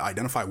like try to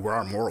identify where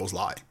our morals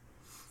lie.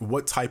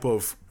 What type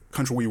of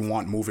country we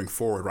want moving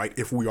forward, right?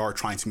 If we are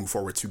trying to move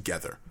forward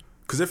together.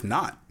 Because if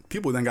not,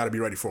 people then got to be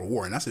ready for a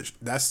war, and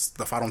that's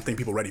stuff I don't think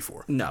people are ready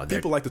for. No,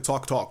 people like to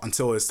talk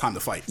until it's time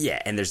to fight.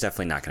 Yeah, and there's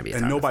definitely not going to be a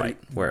time to fight.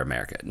 We're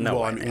America. No,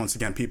 well, I mean, once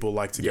again, people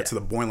like to get to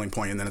the boiling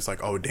point, and then it's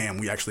like, oh damn,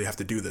 we actually have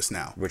to do this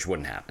now, which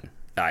wouldn't happen.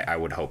 I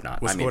would hope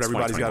not. What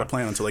everybody's got a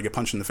plan until they get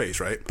punched in the face,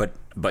 right?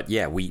 But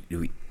yeah, we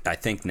I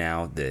think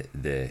now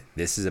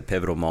this is a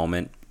pivotal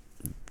moment.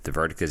 The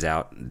verdict is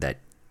out. That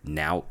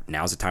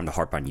now's the time to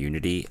harp on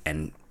unity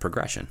and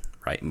progression,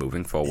 right?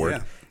 Moving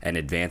forward and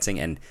advancing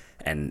and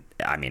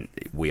I mean,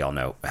 we all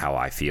know how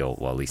I feel.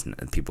 Well, at least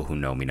people who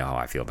know me know how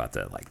I feel about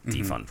the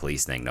defund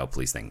police thing, no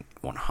police thing.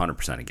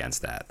 100%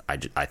 against that.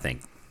 I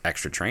think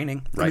extra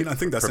training. Right? I mean, I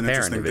think that's an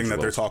interesting thing that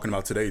they're talking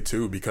about today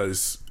too,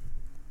 because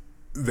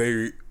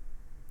they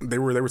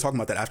were talking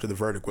about that after the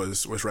verdict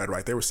was read.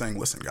 Right? They were saying,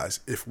 listen, guys,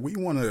 if we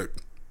want to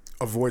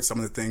avoid some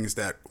of the things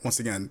that, once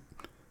again,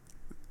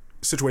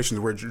 situations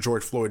where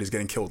George Floyd is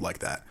getting killed like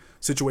that,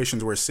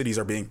 situations where cities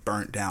are being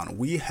burnt down,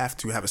 we have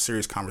to have a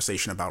serious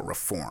conversation about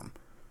reform.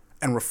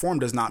 And reform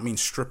does not mean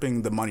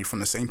stripping the money from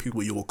the same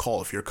people you will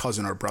call if your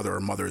cousin or brother or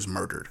mother is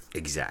murdered.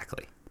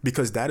 Exactly.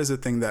 Because that is a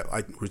thing that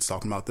I was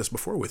talking about this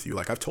before with you.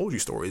 Like, I've told you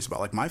stories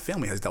about, like, my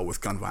family has dealt with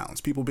gun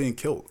violence, people being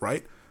killed,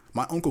 right?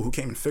 My uncle who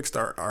came and fixed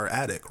our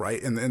attic,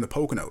 right, in the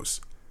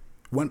Poconos,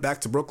 went back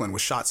to Brooklyn,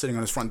 was shot sitting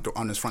on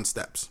his front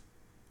steps.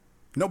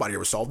 Nobody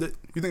ever solved it.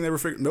 You think they ever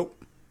figured?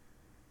 Nope.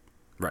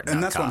 Right.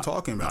 And that's what I'm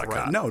talking about,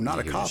 right? No, not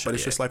a cop, but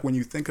it's just like when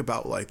you think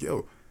about, like,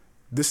 yo,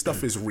 this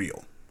stuff is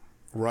real,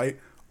 right?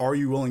 Are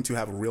you willing to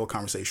have a real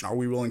conversation? Are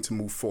we willing to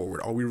move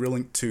forward? Are we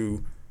willing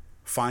to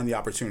find the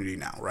opportunity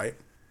now, right?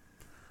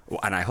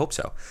 Well, and I hope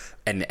so.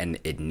 And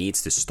it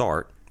needs to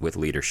start with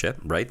leadership,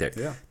 right?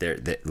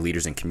 They're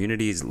leaders in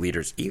communities,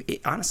 leaders,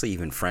 honestly,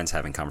 even friends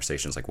having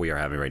conversations like we are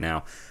having right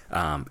now,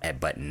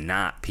 but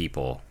not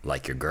people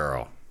like your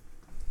girl,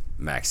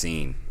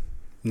 Maxine.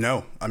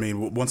 No, I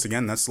mean, once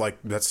again, that's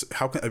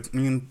how can, I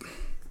mean,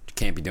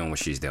 can't be doing what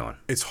she's doing.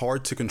 It's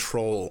hard to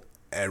control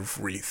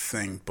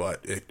everything,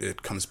 but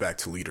it comes back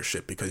to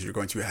leadership, because you're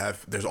going to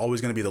have, there's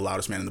always going to be the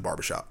loudest man in the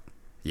barbershop.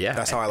 Yeah,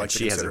 that's how I like to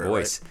consider it. She has a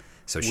voice, right?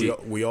 So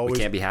we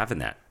can't be having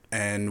that.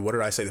 And what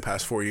did I say the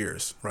past 4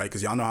 years, right?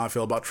 Because y'all know how I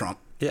feel about Trump.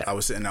 Yeah, I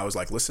was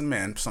like, listen,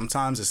 man,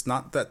 sometimes it's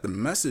not that the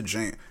message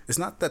it's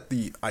not that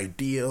the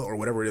idea or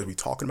whatever it is we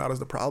talking about is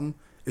the problem.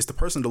 It's the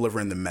person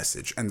delivering the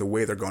message and the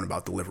way they're going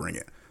about delivering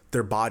it,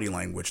 their body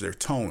language, their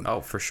tone.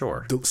 Oh, for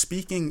sure. The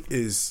speaking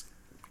is,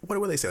 what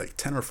do they say, like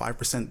 10 or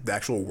 5% the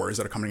actual words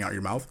that are coming out of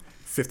your mouth,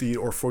 50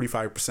 or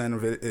 45%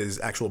 of it is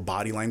actual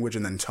body language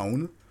and then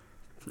tone,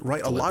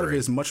 right? Delivery. A lot of it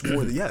is much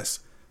more yes.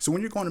 So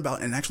when you're going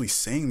about and actually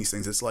saying these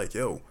things, it's like,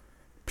 yo,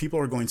 people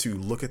are going to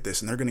look at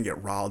this and they're going to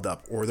get riled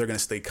up, or they're going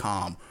to stay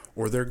calm,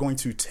 or they're going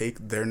to take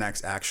their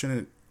next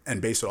action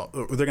and base it off,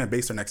 or they're going to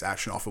base their next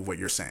action off of what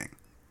you're saying.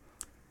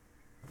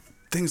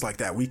 Things like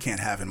that we can't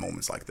have in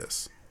moments like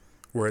this,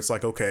 where it's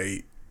like,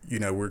 okay, you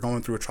know, we're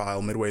going through a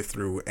trial midway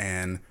through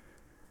and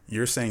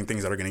you're saying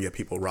things that are going to get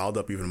people riled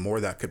up even more,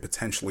 that could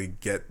potentially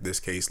get this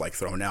case like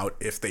thrown out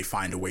if they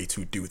find a way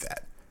to do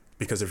that.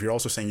 Because if you're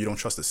also saying you don't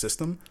trust the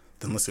system,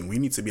 then listen, we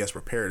need to be as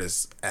prepared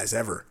as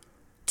ever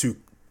to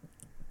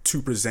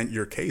to present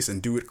your case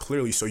and do it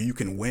clearly so you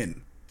can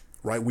win,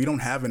 right? We don't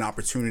have an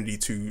opportunity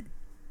to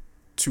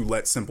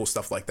let simple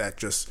stuff like that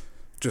just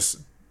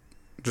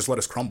let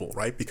us crumble,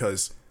 right?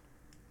 Because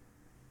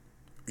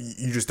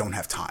you just don't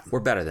have time. We're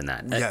better than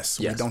that. Yes,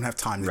 we don't have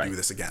time to do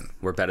this again.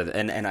 We're better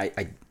than, and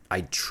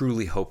I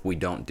truly hope we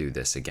don't do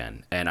this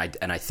again. And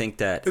I think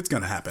that it's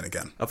going to happen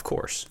again. Of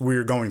course,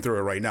 we're going through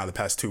it right now. The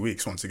past 2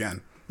 weeks, once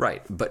again.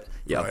 Right, but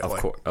yeah,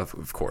 right?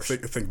 of course.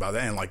 Think about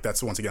that, and like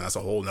that's a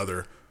whole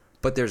nother.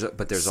 But there's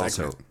segment.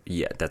 Also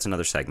that's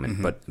another segment.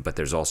 Mm-hmm. But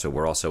there's also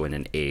we're also in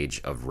an age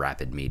of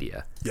rapid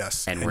media.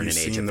 Yes, and we're in an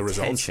age of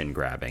attention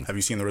grabbing. Have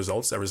you seen the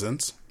results ever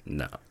since?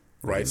 No.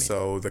 Right,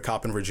 so the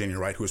cop in Virginia,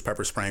 right, who was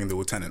pepper spraying the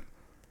lieutenant,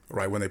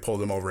 right, when they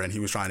pulled him over, and he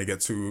was trying to get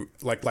to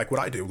like what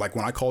I do, like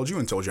when I called you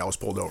and told you I was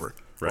pulled over,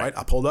 right?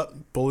 I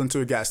pulled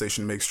into a gas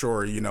station to make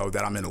sure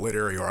that I'm in a lit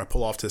area, or I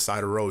pull off to the side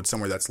of the road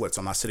somewhere that's lit,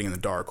 so I'm not sitting in the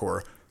dark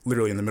or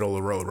literally in the middle of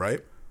the road, right?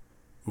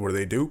 What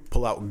do?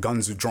 Pull out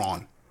guns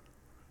drawn.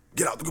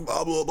 Get out the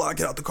blah blah blah.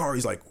 Get out the car.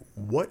 He's like,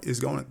 "What is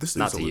going on?" This is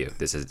not to you.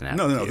 This isn't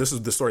happening. No. This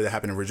is the story that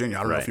happened in Virginia.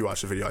 I don't know if you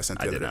watched the video I sent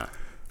the other day,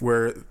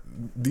 where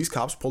these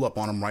cops pulled up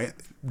on him, right,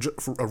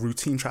 for a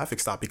routine traffic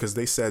stop because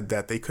they said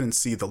that they couldn't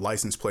see the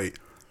license plate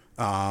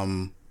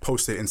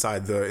posted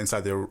inside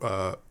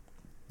the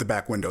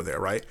back window there,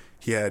 right?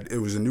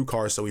 It was a new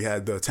car, so he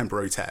had the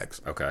temporary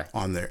tags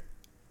on there.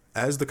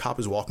 As the cop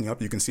is walking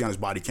up, you can see on his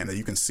body cam that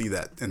you can see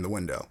that in the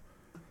window.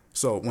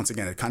 So once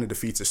again, it kind of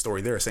defeats the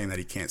story there, saying that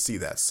he can't see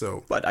that.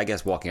 So, but I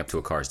guess walking up to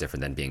a car is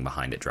different than being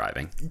behind it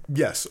driving.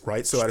 Yes,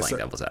 right. So playing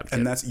devil's advocate,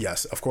 and that's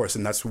yes, of course,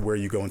 and that's where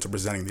you go into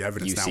presenting the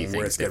evidence. You now, see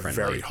where it's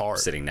very hard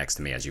sitting next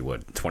to me as you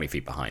would 20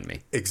 feet behind me.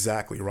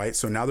 Exactly right.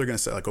 So now they're going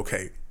to say like,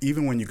 okay,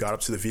 even when you got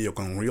up to the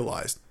vehicle and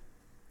realized,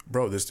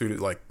 bro, this dude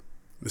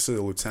this is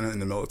a lieutenant in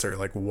the military.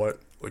 Like what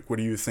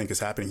do you think is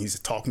happening? He's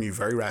talking to you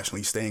very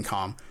rationally, staying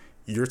calm.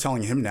 You're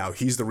telling him now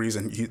he's the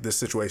reason this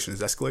situation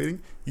is escalating.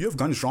 You have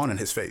guns drawn in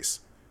his face.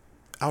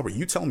 Albert,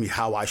 you tell me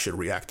how I should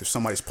react if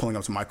somebody's pulling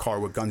up to my car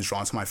with guns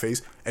drawn to my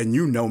face, and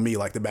you know me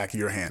like the back of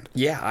your hand.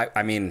 Yeah,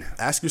 I mean...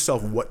 Ask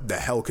yourself, what the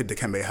hell could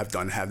Dekimbe have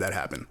done to have that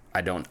happen?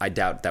 I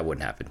doubt that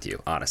wouldn't happen to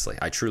you, honestly.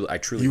 I truly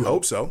You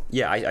hope so?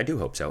 Yeah, I do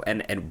hope so.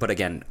 But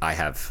again, I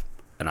have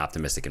an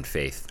optimistic and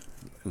faith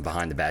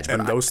behind the badge.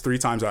 And those 3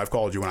 times I've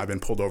called you when I've been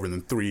pulled over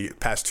in the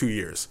past 2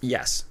 years.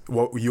 Yes.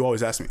 Well, you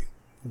always ask me,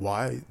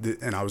 why?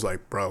 And I was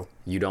like, bro...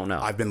 You don't know.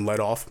 I've been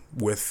let off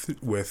with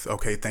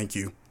okay, thank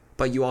you.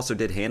 But you also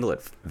did handle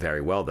it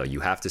very well, though. You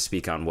have to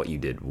speak on what you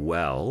did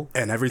well.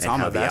 And every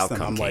time I've asked them,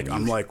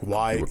 I'm like,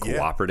 why? You were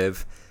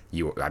cooperative.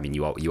 You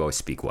always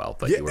speak well,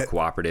 but you were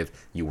cooperative.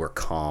 You were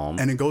calm,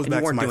 and it goes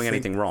back you weren't to my doing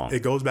anything wrong.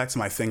 It goes back to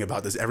my thing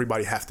about does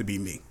everybody have to be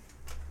me?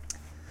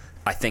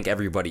 I think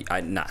everybody.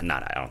 I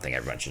don't think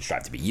everyone should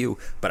strive to be you,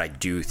 but I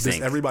do think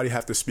does everybody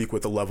have to speak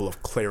with the level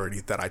of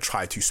clarity that I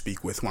try to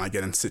speak with when I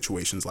get in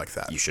situations like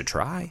that? You should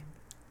try.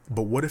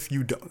 But what if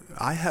you don't?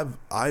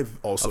 I've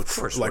also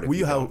we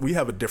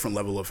have a different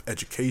level of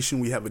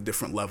education. We have a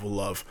different level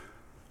of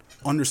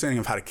understanding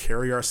of how to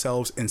carry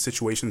ourselves in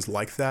situations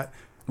like that.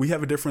 We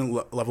have a different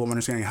level of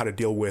understanding how to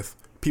deal with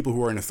people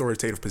who are in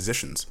authoritative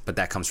positions. But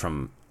that comes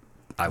from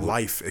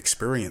life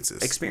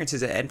experiences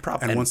and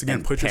problems. And once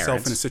again, put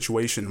yourself in a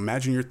situation.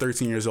 Imagine you're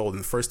 13 years old,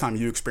 and the first time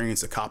you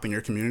experience a cop in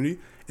your community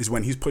is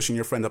when he's pushing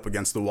your friend up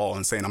against the wall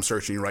and saying, "I'm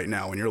searching you right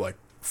now," and you're like,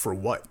 "For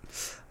what?"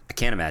 I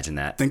can't imagine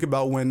that. Think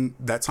about when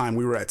that time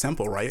we were at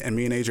Temple, right? And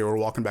me and AJ were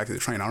walking back to the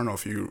train. I don't know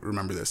if you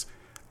remember this.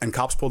 And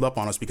cops pulled up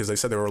on us because they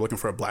said they were looking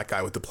for a black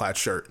guy with the plaid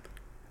shirt.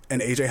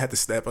 And AJ had to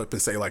step up and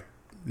say, like,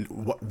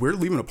 we're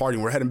leaving a party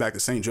and we're heading back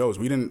to St. Joe's.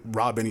 We didn't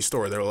rob any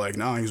store. They were like,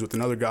 no, he was with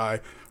another guy.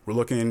 We're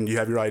looking. You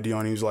have your ID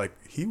on. He was like,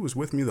 he was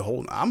with me the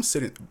whole... I'm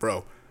sitting...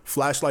 Bro,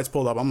 flashlights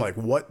pulled up. I'm like,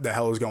 what the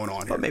hell is going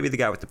on here? But maybe the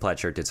guy with the plaid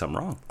shirt did something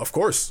wrong. Of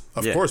course.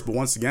 But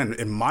once again,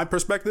 in my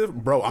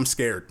perspective, bro, I'm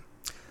scared.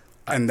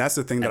 And that's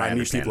the thing that I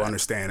need people to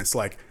understand. It's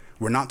like,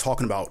 we're not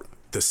talking about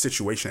the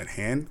situation at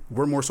hand.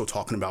 We're more so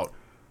talking about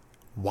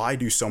why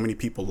do so many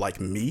people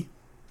like me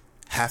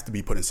have to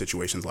be put in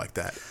situations like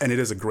that? And it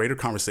is a greater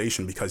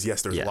conversation because,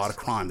 yes, there's a lot of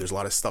crime. There's a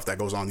lot of stuff that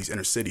goes on in these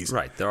inner cities.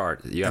 Right. There are.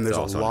 And there's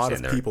a lot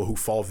of people who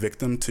fall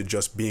victim to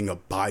just being a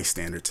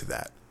bystander to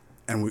that.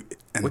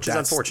 Which is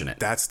unfortunate.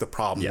 That's the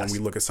problem when we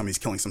look at some of these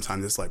killings.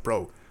 Sometimes it's like,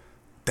 bro,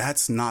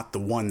 that's not the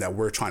one that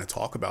we're trying to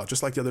talk about.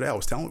 Just like the other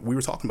day, we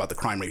were talking about the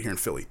crime rate here in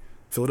Philly.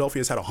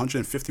 Philadelphia's had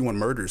 151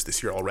 murders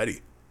this year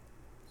already.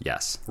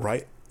 Yes.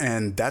 Right?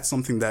 And that's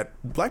something that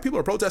black people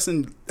are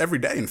protesting every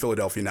day in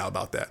Philadelphia now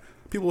about that.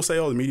 People will say,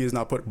 oh, the media is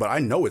not but I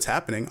know it's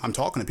happening. I'm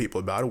talking to people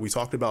about it. We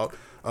talked about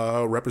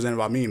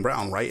Representative Amin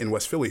Brown, right, in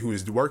West Philly, who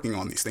is working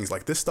on these things.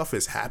 Like, this stuff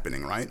is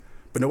happening, right?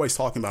 But nobody's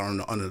talking about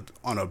it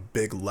on a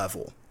big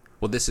level.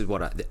 Well, this is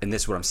what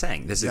I'm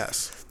saying. This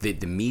is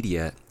the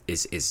media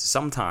is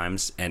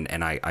sometimes,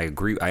 and I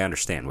agree. I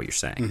understand what you're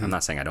saying. Mm-hmm. I'm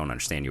not saying I don't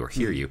understand you or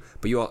hear you,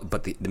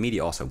 but the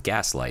media also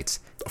gaslights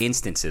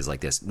instances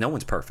like this. No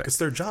one's perfect. It's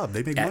their job.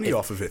 They make money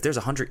off of it. If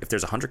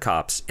there's 100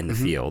 cops in the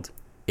field,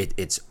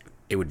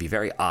 it would be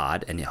very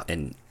odd,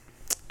 and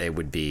it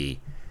would be,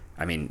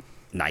 I mean,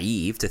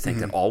 naive to think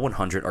that all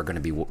 100 are going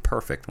to be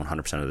perfect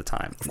 100% of the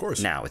time. Of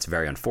course. Now, it's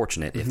very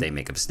unfortunate if they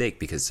make a mistake,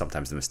 because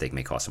sometimes the mistake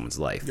may cost someone's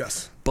life.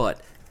 Yes.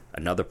 But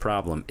another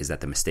problem is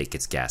that the mistake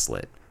gets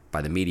gaslit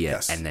by the media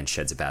Yes. and then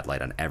sheds a bad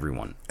light on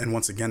everyone. And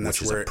once again,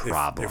 that's which is where a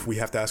problem. If we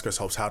have to ask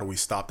ourselves, how do we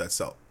stop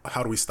that?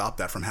 How do we stop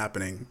that from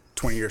happening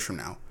 20 years from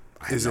now?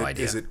 I have no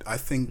idea. Is it? I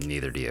think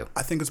Neither do you.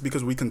 I think it's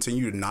because we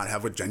continue to not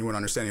have a genuine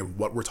understanding of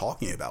what we're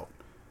talking about.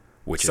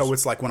 So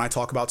it's like when I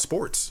talk about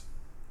sports.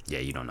 Yeah,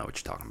 you don't know what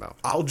you're talking about.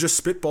 I'll just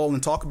spitball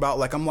and talk about,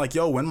 like, I'm like,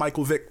 yo, when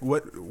Michael Vick,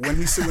 when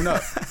he's suing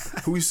up,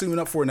 who he's suing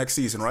up for next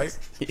season, right?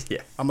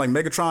 Yeah. I'm like,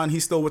 Megatron,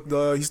 he's still with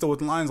the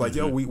Lions. Like,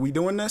 yo, we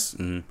doing this?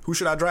 Who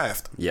should I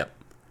draft? Yep.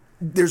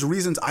 There's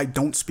reasons I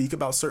don't speak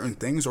about certain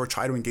things or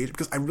try to engage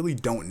because I really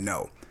don't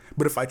know.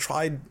 But if I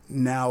tried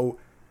now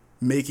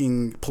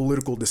making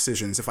political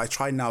decisions, if I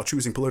tried now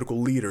choosing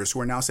political leaders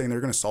who are now saying they're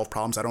going to solve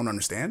problems I don't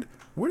understand,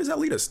 where does that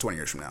lead us 20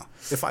 years from now?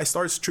 If I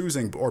start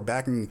choosing or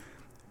backing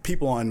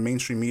people on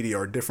mainstream media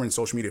or different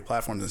social media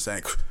platforms and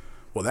saying,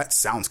 well, that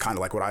sounds kind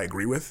of like what I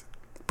agree with,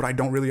 but I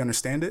don't really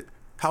understand it,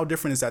 how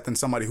different is that than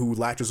somebody who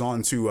latches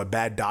on to a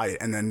bad diet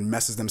and then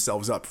messes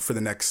themselves up for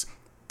the next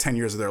 10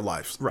 years of their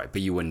lives? Right,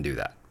 but you wouldn't do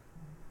that.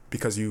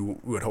 Because you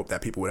would hope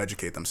that people would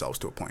educate themselves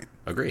to a point.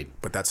 Agreed.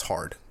 But that's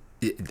hard.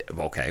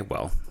 Okay,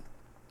 well,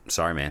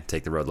 sorry, man.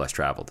 Take the road less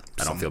traveled.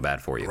 I don't feel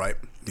bad for you. Right.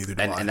 Neither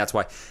do I. And that's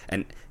why,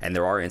 and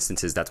there are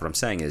instances, that's what I'm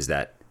saying, is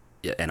that,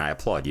 and I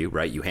applaud you,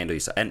 right? You handle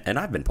yourself, and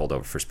I've been pulled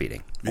over for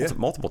speeding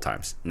multiple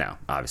times now,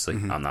 obviously.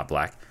 I'm not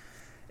black.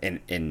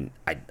 And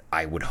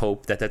I would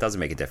hope that doesn't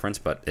make a difference,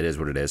 but it is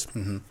what it is.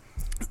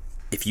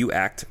 If you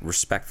act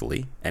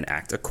respectfully and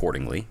act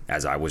accordingly,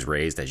 as I was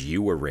raised, as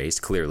you were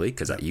raised, clearly,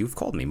 because you've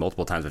called me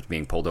multiple times after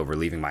being pulled over,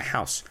 leaving my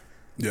house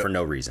for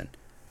no reason.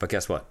 But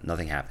guess what?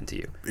 Nothing happened to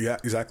you. Yeah,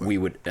 exactly.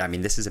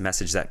 This is a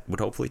message that would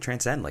hopefully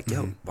transcend. Like,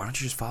 yo, why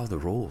don't you just follow the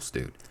rules,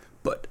 dude?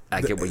 But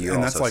I get what you're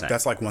also saying.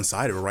 That's like one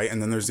side of it, right?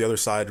 And then there's the other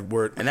side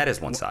where... And that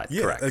is one side,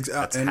 correct.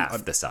 That's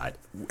half the side.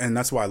 And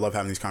that's why I love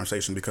having these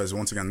conversations, because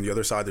once again, the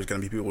other side, there's going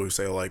to be people who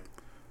say, like,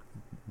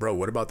 bro,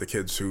 what about the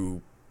kids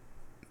who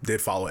did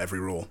follow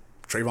every rule?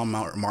 Trayvon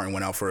Martin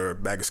went out for a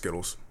bag of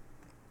Skittles.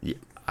 Yeah,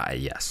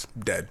 yes.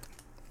 Dead.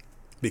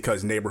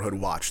 Because Neighborhood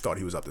Watch thought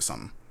he was up to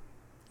something.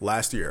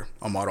 Last year,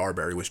 Ahmaud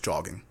Arbery was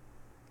jogging.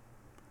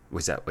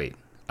 Was that... Wait...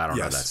 I don't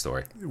know that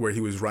story. Where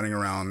he was running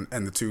around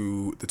and the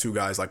two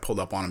guys like pulled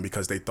up on him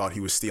because they thought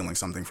he was stealing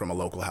something from a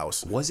local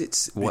house. Was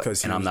it?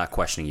 Because I'm not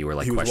questioning you or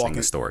like questioning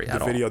the story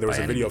at all. There was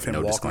a video of him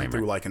walking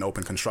through like an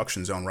open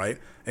construction zone, right?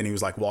 And he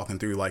was like walking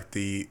through like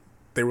they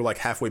were like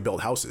halfway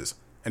built houses,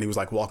 and he was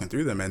like walking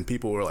through them, and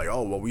people were like,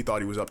 oh, well, we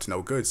thought he was up to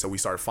no good, so we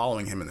started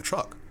following him in the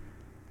truck.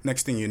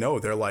 Next thing you know,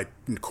 they're like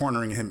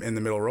cornering him in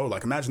the middle of the road.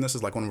 Like, imagine this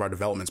is like one of our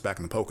developments back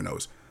in the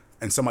Poconos.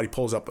 And somebody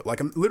pulls up, like,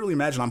 literally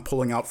imagine I'm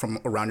pulling out from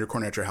around your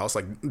corner at your house,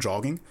 like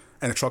jogging,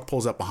 and a truck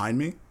pulls up behind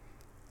me,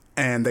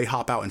 and they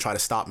hop out and try to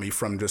stop me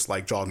from just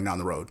like jogging down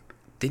the road.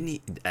 Didn't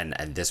he? And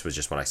this was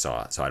just what I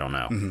saw, so I don't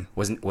know.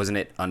 Wasn't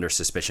it under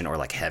suspicion or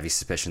like heavy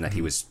suspicion that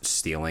he was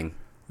stealing?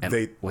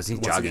 And was he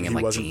jogging in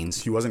like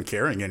jeans? He wasn't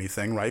carrying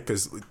anything, right?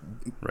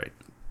 Right.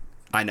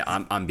 I know.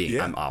 I'm being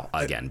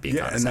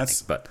condescending,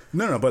 but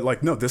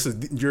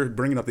you're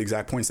bringing up the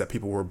exact points that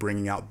people were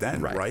bringing out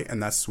then, right?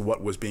 And that's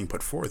what was being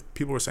put forth.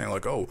 People were saying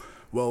like, oh,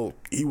 well,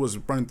 he was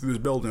running through this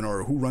building,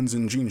 or who runs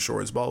in jean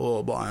shorts, blah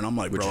blah blah. And I'm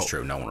like, which is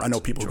true. No one runs. I know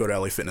people who go to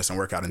LA Fitness and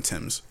work out in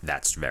Tim's.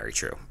 That's very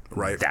true.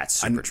 Right. That's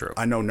super true.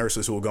 I know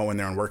nurses who will go in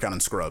there and work out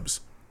in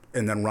scrubs,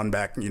 and then run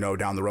back,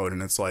 down the road,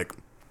 and it's like,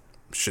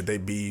 should they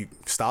be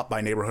stopped by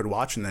Neighborhood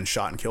Watch and then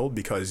shot and killed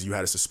because you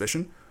had a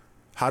suspicion?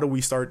 How do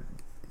we start?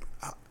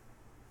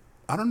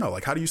 I don't know.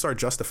 Like, how do you start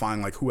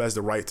justifying, like, who has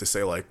the right to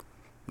say, like,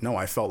 no,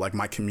 I felt like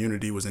my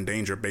community was in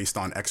danger based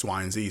on X,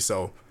 Y, and Z,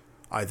 so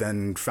I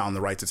then found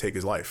the right to take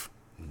his life.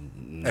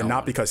 No. And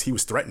not because he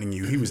was threatening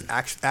you. He was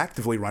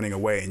actively running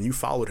away, and you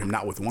followed him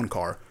not with one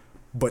car,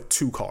 but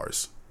two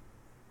cars.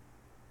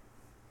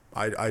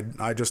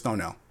 I just don't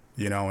know,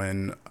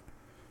 and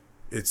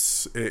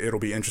it'll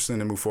be interesting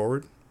to move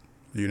forward,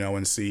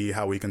 and see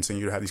how we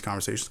continue to have these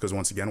conversations, because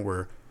once again,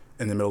 we're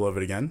in the middle of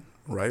it again.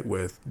 Right,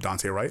 with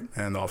Dante Wright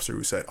and the officer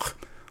who said,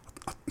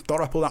 I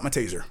thought I pulled out my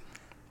taser.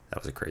 That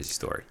was a crazy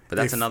story. But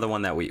that's another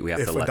one that we have to let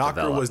develop. If a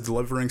doctor was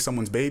delivering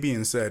someone's baby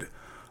and said,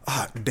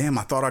 damn,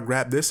 I thought I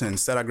grabbed this, and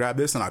instead I grabbed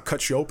this, and I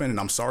cut you open, and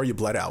I'm sorry you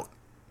bled out.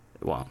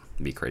 Well,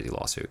 it'd be a crazy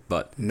lawsuit.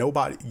 But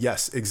nobody,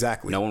 yes,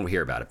 exactly. No one would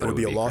hear about it. But it would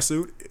be a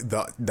lawsuit.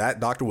 That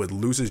doctor would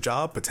lose his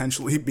job,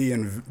 potentially be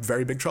in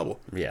very big trouble.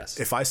 Yes.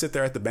 If I sit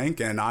there at the bank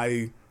and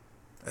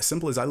as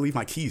simple as I leave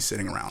my keys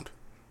sitting around,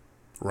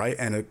 right,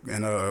 and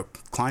a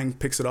client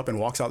picks it up and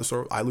walks out the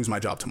store, I lose my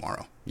job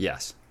tomorrow.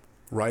 Yes.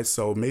 Right,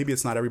 so maybe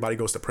it's not everybody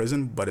goes to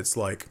prison, but it's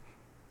like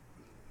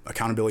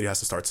accountability has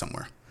to start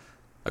somewhere.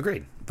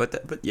 Agreed.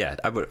 But yeah,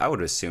 I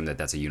would assume that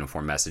that's a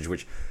uniform message,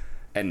 which,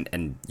 and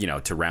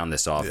to round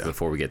this off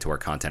before we get to our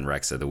content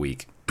recs of the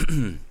week,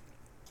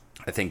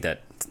 I think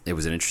that it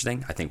was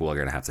interesting. I think we're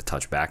going to have to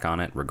touch back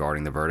on it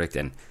regarding the verdict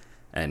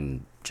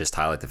and just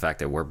highlight the fact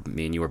that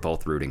me and you are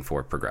both rooting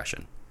for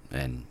progression.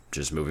 and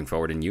just moving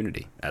forward in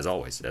unity, as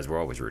always, as we're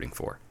always rooting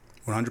for.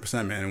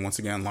 100%, man. And once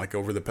again, like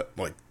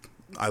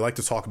I like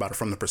to talk about it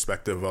from the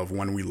perspective of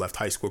when we left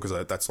high school,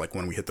 because that's like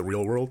when we hit the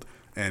real world,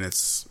 and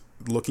it's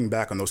looking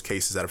back on those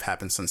cases that have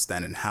happened since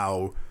then and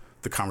how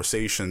the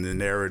conversation, the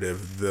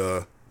narrative,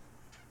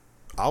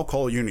 I'll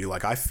call it unity.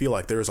 Like, I feel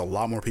like there's a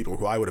lot more people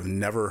who I would have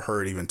never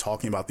heard even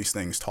talking about these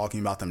things, talking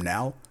about them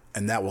now,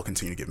 and that will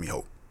continue to give me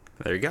hope.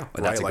 There you go. Right?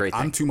 That's a great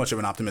thing. I'm too much of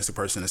an optimistic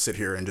person to sit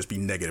here and just be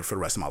negative for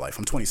the rest of my life.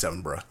 I'm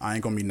 27, bro. I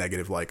ain't gonna be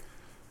negative. Like,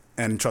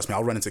 and trust me,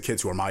 I'll run into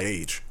kids who are my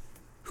age,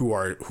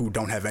 who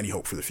don't have any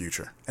hope for the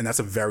future, and that's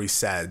a very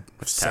sad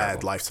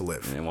life to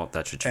live. And well,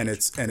 that should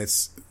change.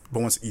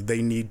 But once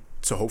they need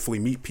to hopefully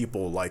meet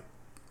people like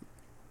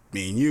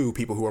me and you,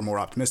 people who are more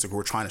optimistic, who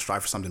are trying to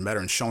strive for something better,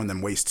 and showing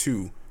them ways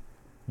to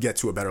get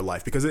to a better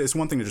life. Because it's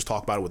one thing to just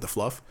talk about it with the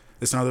fluff.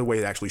 It's another way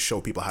to actually show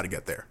people how to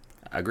get there.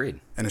 Agreed.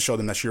 And to show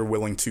them that you're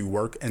willing to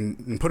work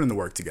and put in the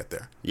work to get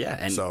there. Yeah,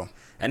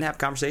 and have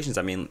conversations.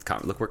 I mean,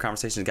 look where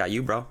conversations got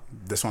you, bro.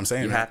 That's what I'm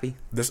saying. You happy?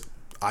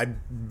 I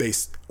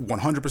base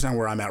 100%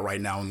 where I'm at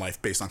right now in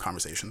life based on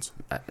conversations.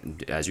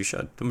 As you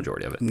should. The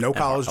majority of it. No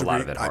college degree. A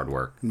lot of it hard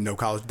work. No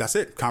college. That's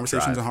it.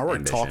 Conversations and hard work.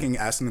 Ambition. Talking,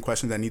 asking the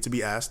questions that need to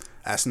be asked,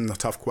 asking the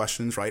tough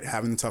questions, right?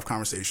 Having the tough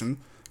conversation,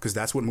 because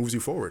that's what moves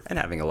you forward. And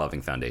having a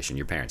loving foundation.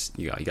 Your parents,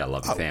 you got a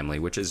loving family,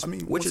 which is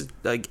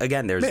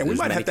again, we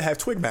might have to have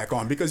Twig back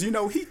on, because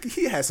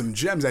he has some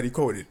gems that he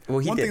quoted.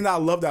 Well, One thing that I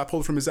love that I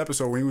pulled from his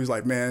episode when he was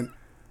like, man,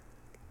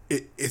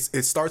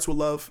 it starts with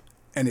love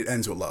and it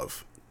ends with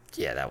love.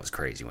 Yeah, that was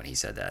crazy when he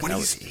said that.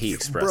 He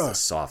expressed the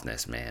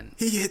softness, man.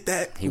 He hit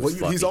that.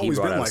 He's always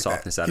been like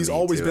that. He's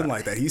always been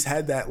like that. He's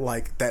had that,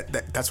 like that.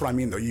 That's what I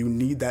mean, though. You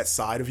need that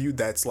side of you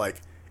that's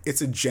like,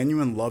 it's a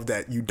genuine love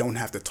that you don't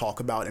have to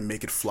talk about and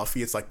make it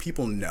fluffy. It's like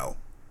people know.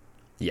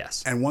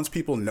 Yes. And once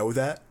people know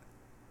that,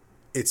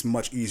 it's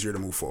much easier to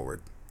move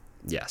forward.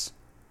 Yes.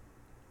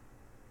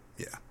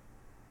 Yeah.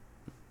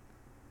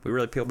 We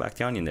really peeled back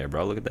the onion there,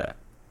 bro. Look at that.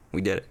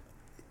 We did it.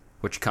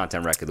 What's your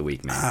content rec of the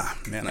week, man?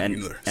 Man,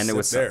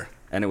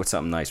 it was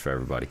something nice for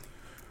everybody.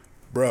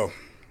 Bro,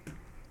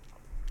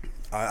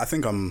 I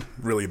think I'm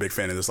really a big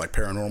fan of this like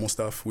paranormal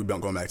stuff. We've been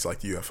going back to like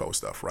UFO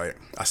stuff, right?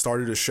 I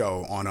started a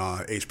show on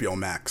HBO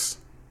Max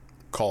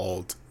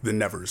called The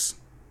Nevers.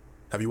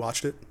 Have you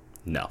watched it?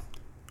 No.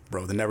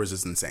 Bro, The Nevers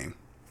is insane.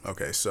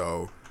 Okay,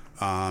 so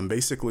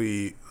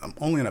basically, I'm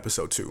only on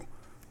episode 2,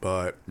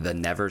 but... The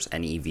Nevers,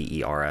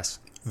 Nevers?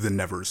 The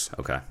Nevers.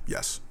 Okay.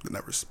 Yes, The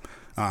Nevers.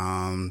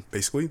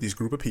 Basically, these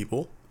group of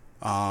people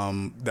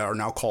that are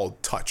now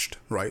called Touched,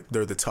 right?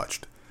 They're the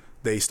Touched.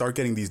 They start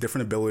getting these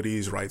different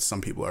abilities, right?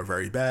 Some people are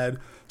very bad.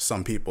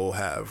 Some people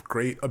have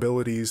great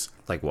abilities.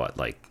 Like what?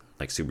 Like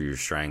superhuman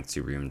strength,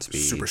 superhuman speed?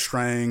 Super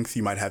strength.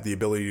 You might have the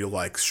ability to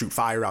like shoot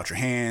fire out your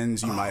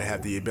hands. You might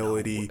have the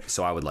ability... No.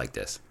 So I would like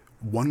this.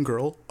 One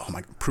girl,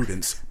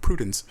 Prudence.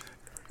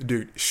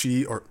 Dude,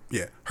 she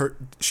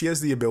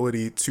has the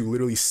ability to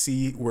literally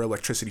see where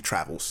electricity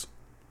travels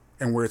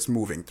and where it's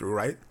moving through,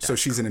 right? So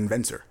she's an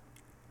inventor.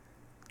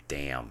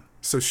 Damn.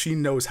 So she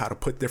knows how to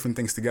put different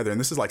things together. And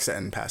this is like set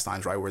in past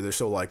times, right? Where there's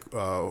still like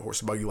horse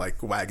and buggy,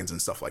 like wagons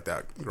and stuff like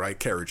that, right?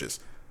 Carriages.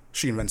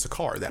 She invents a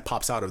car that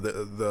pops out of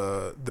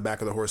the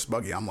back of the horse and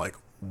buggy. I'm like,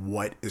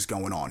 what is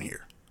going on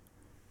here?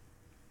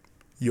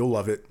 You'll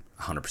love it.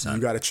 100%.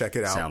 You got to check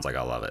it out. Sounds like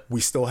I'll love it. We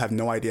still have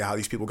no idea how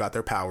these people got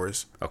their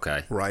powers.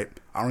 Okay. Right?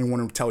 I don't even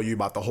want to tell you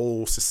about the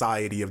whole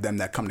society of them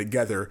that come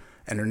together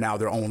and are now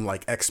their own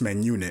like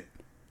X-Men unit.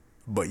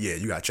 But yeah,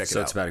 you got to check it out.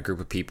 So it's about a group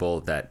of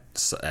people that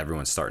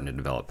everyone's starting to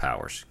develop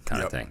powers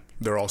kind of thing.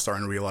 They're all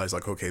starting to realize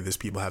like, okay, these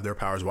people have their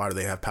powers. Why do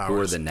they have powers?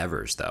 Who are the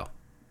Nevers, though?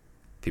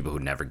 People who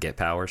never get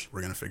powers?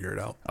 We're going to figure it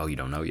out. Oh, you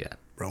don't know yet?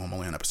 Bro, I'm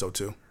only on episode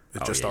 2.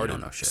 It just started. You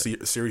don't know shit.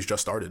 The series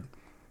just started.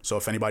 So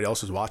if anybody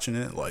else is watching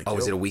it, like... Oh,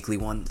 is it a weekly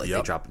one? Like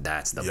they drop...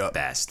 That's the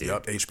best, dude.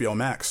 Yep, HBO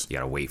Max. You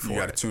got to wait for it. You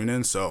got to tune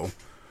in. So,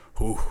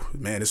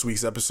 man, this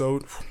week's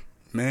episode,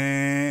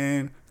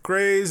 man,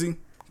 crazy.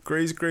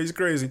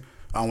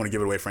 I don't want to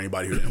give it away for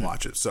anybody who didn't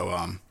watch it. So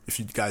if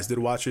you guys did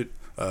watch it,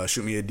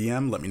 shoot me a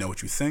DM. Let me know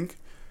what you think.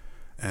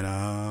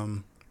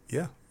 And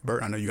yeah,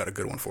 Bert, I know you got a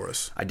good one for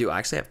us. I do. I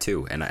actually have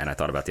 2, and I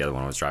thought about the other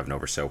one when I was driving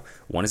over. So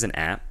one is an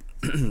app,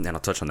 and I'll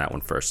touch on that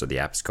one first. So the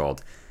app is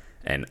called,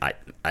 and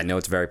I know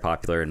it's very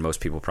popular, and most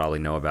people probably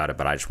know about it,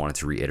 but I just wanted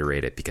to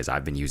reiterate it because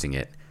I've been using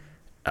it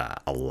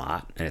a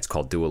lot, and it's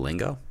called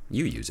Duolingo.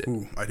 You use it.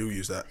 Ooh, I do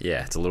use that.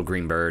 Yeah, it's a little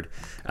green bird,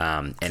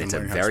 and it's a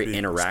very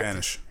interactive...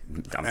 Spanish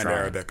I'm and trying.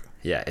 Arabic.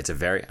 Yeah, it's a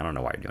very... I don't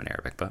know why you're doing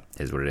Arabic, but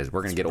it is what it is.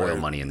 We're going to get oil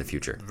money in the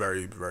future.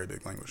 Very, very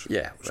big language.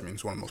 Yeah. Which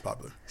means one of the most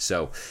popular.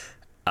 So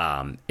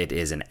it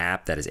is an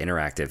app that is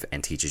interactive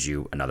and teaches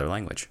you another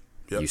language.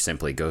 Yep. You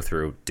simply go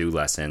through, do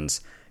lessons,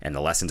 and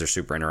the lessons are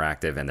super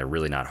interactive, and they're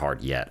really not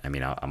hard yet. I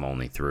mean, I'm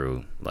only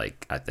through,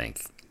 like, I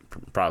think,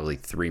 probably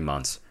 3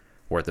 months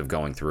worth of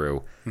going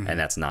through, and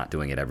that's not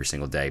doing it every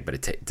single day, but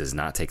it does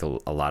not take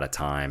a lot of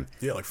time.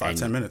 Yeah, like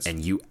 5-10 minutes.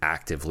 And you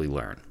actively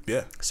learn.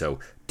 Yeah. So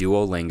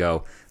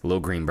Duolingo, Little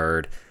Green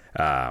Bird,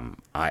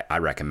 I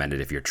recommend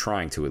it if you're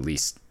trying to at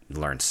least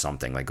learn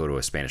something, like go to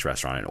a Spanish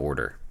restaurant and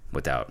order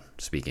without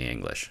speaking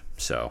English.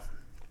 So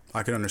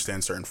I can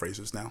understand certain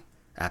phrases now.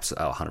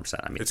 Absolutely. Oh, 100%.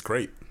 I mean, It's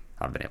great.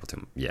 I've been able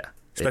to, yeah.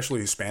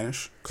 Especially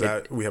Spanish,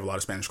 because we have a lot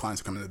of Spanish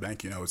clients that come into the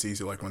bank. You know, it's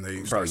easy. Like when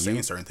they start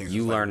saying certain things,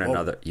 you it's learn like,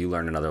 whoa. you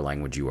learn another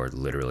language, you are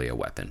literally a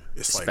weapon,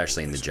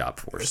 especially in the job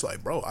force. It's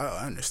like, bro,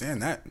 I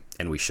understand that.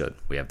 And we should.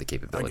 We have the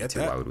capability to.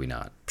 that. Why would we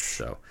not?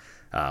 So,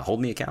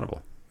 hold me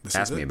accountable.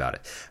 Ask me about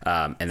it.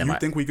 And then You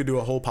think we could do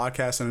a whole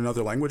podcast in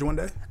another language one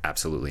day?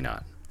 Absolutely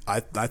not. I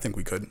think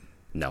we could.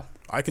 No.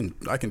 I can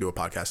do a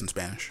podcast in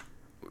Spanish.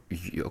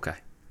 Okay.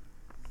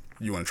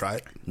 You want to try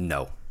it?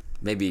 No.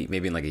 Maybe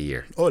in like a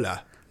year.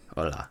 Hola.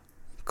 Hola.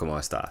 ¿Cómo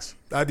estás?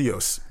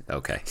 Adios.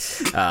 Okay.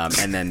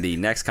 And then the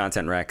next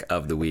content rec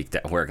of the week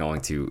that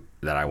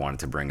I wanted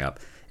to bring up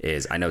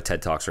is, I know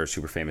TED Talks are a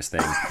super famous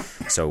thing.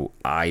 So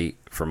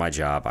for my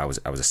job, I was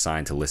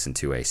assigned to listen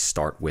to a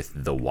Start With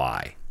the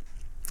Why.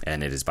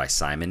 And it is by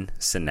Simon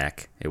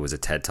Sinek. It was a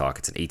TED Talk.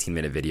 It's an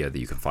 18-minute video that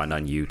you can find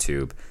on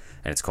YouTube.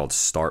 And it's called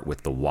Start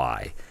With the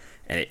Why.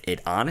 And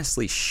it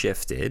honestly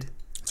shifted.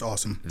 It's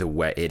awesome. The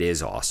way it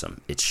is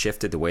awesome. It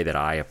shifted the way that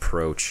I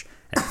approach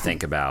and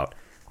think about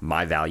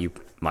my value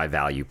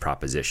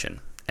proposition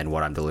and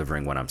what I'm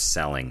delivering, what I'm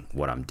selling,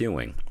 what I'm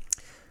doing.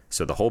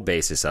 So the whole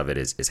basis of it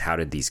is how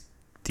did these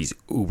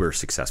uber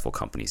successful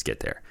companies get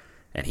there?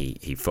 And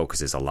he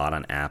focuses a lot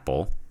on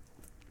Apple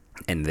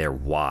and their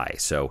why.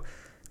 So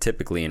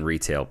typically in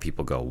retail,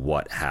 people go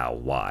what, how,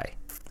 why.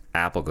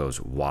 Apple goes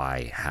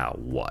why, how,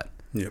 what.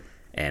 Yep.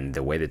 And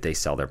the way that they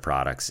sell their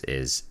products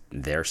is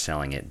they're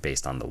selling it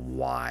based on the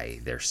why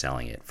they're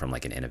selling it, from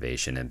like an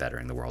innovation and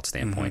bettering the world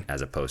standpoint,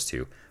 as opposed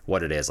to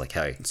what it is. Like,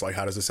 hey, it's like,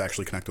 how does this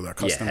actually connect with our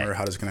customer? hey,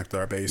 how does it connect with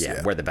our base?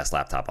 Yeah, we're the best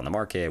laptop on the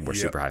market. We're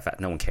super high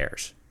fat. No one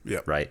cares.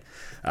 Yep. Right.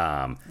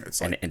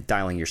 And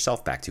dialing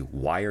yourself back to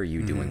why are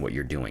you doing what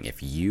you're doing?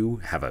 If you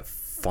have a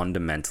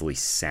fundamentally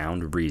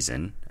sound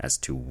reason as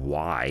to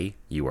why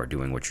you are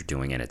doing what you're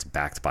doing, and it's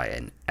backed by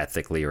an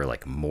ethically or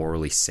like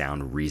morally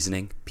sound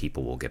reasoning,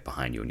 people will get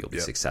behind you and you'll be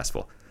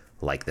successful.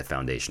 Like the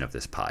foundation of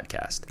this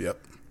podcast. Yep.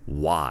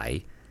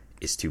 Why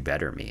is to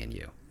better me and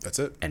you. That's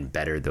it. And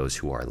better those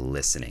who are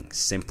listening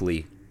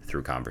simply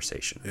through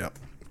conversation. Yep.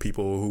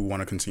 People who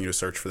want to continue to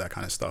search for that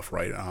kind of stuff,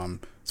 right?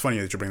 It's funny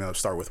that you bring that up,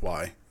 Start With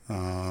Why.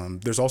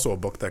 There's also a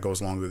book that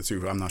goes along with it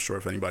too. I'm not sure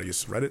if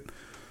anybody's read it,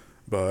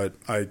 but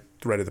I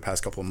read it the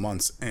past couple of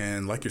months.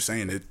 And like you're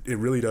saying, it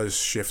really does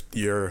shift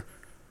your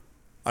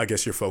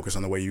focus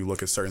on the way you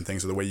look at certain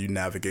things or the way you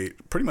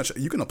navigate. Pretty much,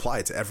 you can apply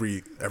it to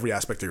every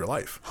aspect of your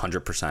life.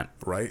 100%.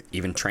 Right?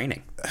 Even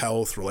training.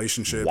 Health,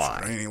 relationships,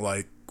 training,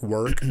 like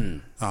work,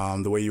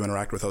 the way you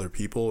interact with other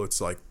people.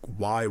 It's like,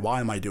 why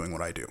am I doing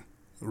what I do?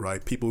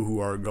 Right? People who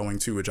are going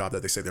to a job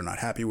that they say they're not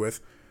happy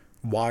with,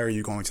 why are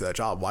you going to that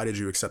job? Why did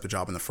you accept the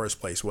job in the first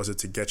place? Was it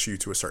to get you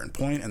to a certain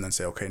point and then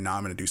say, okay, now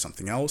I'm going to do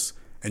something else?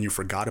 And you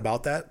forgot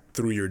about that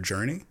through your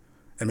journey?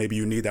 And maybe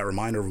you need that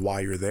reminder of why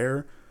you're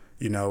there.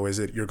 You know, is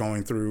it you're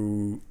going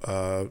through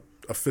a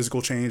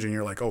physical change and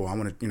you're like, oh, I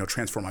want to,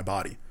 transform my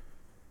body.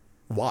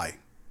 Why?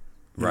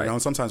 Right. You know,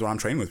 and sometimes when I'm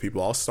training with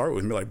people, I'll start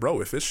with and be like, bro,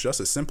 if it's just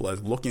as simple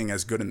as looking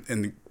as good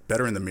and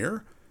better in the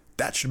mirror,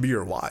 that should be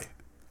your why.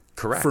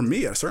 Correct. For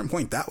me, at a certain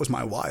point, that was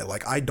my why.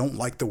 Like, I don't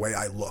like the way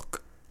I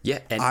look. Yeah.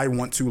 And I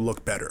want to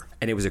look better.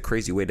 And it was a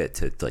crazy way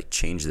to like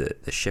change the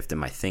shift in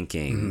my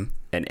thinking.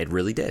 And it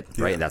really did.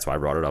 Right. Yeah. And that's why I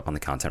brought it up on the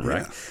content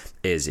rec.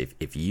 Is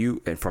if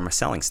you, and from a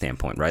selling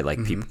standpoint, right?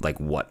 Like people, like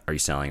what are you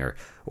selling or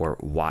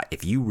why?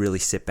 If you really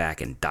sit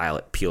back and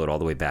peel it all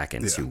the way back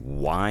into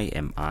why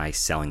am I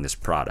selling this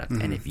product?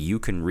 And if you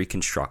can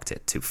reconstruct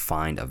it to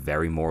find a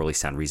very morally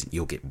sound reason,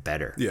 you'll get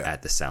better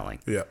at the selling.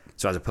 Yeah.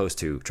 So as opposed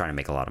to trying to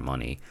make a lot of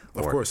money,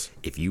 or of course,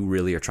 if you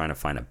really are trying to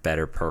find a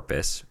better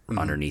purpose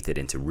underneath it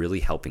into really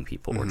helping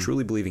people or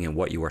truly believing in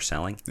what you are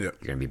selling, you're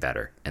going to be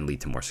better and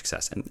lead to more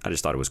success. And I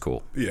just thought it was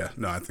cool. Yeah.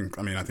 No, I think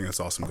that's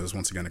awesome because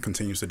once again, it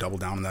continues to double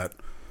down on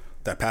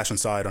that passion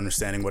side,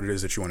 understanding what it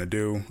is that you want to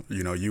do.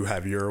 You know, you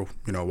have your,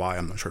 why.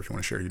 I'm not sure if you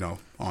want to share,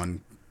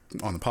 on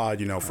the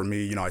pod. For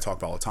me, I talk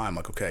about all the time,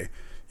 like, okay,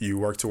 you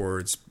work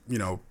towards,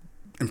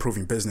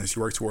 improving business.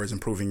 You work towards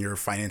improving your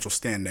financial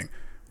standing.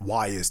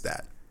 Why is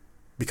that?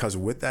 Because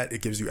with that,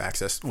 it gives you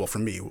access. Well, for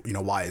me,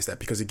 why is that?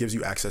 Because it gives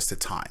you access to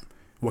time.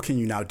 What can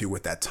you now do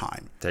with that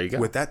time? There you go.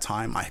 With that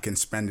time, I can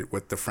spend it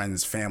with the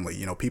friends,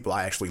 family, people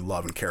I actually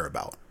love and care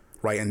about.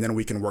 Right. And then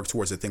we can work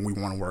towards the thing we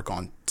want to work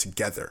on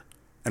together.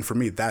 And for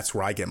me, that's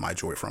where I get my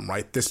joy from,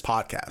 right? This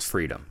podcast.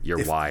 Freedom.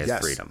 Your why is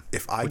freedom.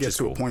 If I get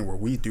to a point where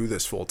we do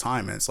this full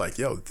time and it's like,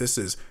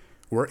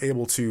 we're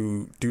able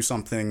to do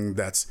something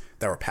that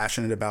we're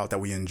passionate about, that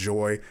we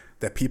enjoy,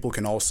 that people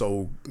can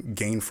also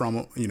gain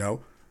from,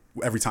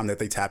 every time that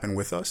they tap in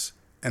with us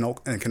and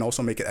can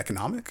also make it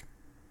economic,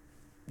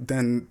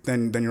 then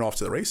you're off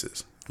to the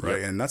races.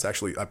 Right. Yep. And that's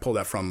actually, I pulled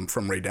that from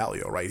Ray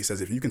Dalio, right? He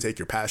says, if you can take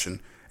your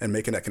passion and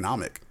make it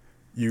economic,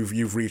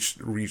 you've reached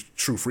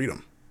true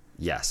freedom.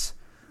 Yes.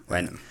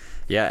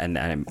 And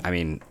I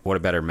mean, what a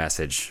better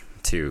message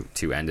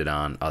to end it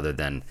on other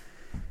than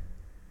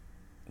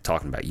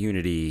talking about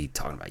unity,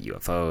 talking about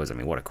UFOs. I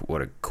mean, what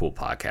a cool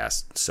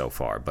podcast so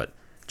far. But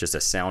just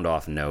a sound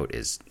off note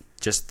is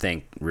just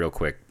think real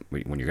quick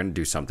when you're going to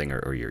do something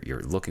or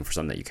you're looking for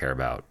something that you care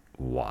about,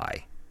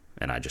 why?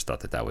 And I just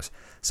thought that was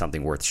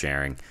something worth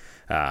sharing.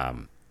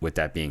 With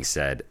that being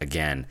said,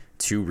 again,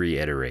 to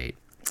reiterate,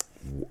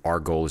 our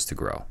goal is to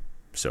grow.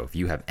 So if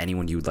you have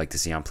anyone you would like to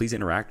see on, please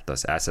interact with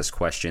us, ask us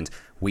questions.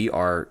 We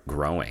are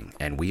growing,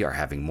 and we are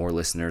having more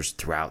listeners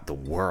throughout the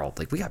world.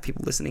 Like, we got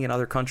people listening in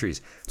other countries,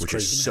 which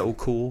is so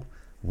cool.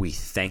 We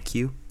thank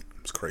you.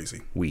 It's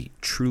crazy. We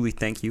truly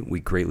thank you.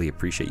 We greatly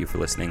appreciate you for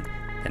listening.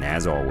 And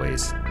as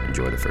always,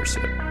 enjoy the first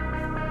sip.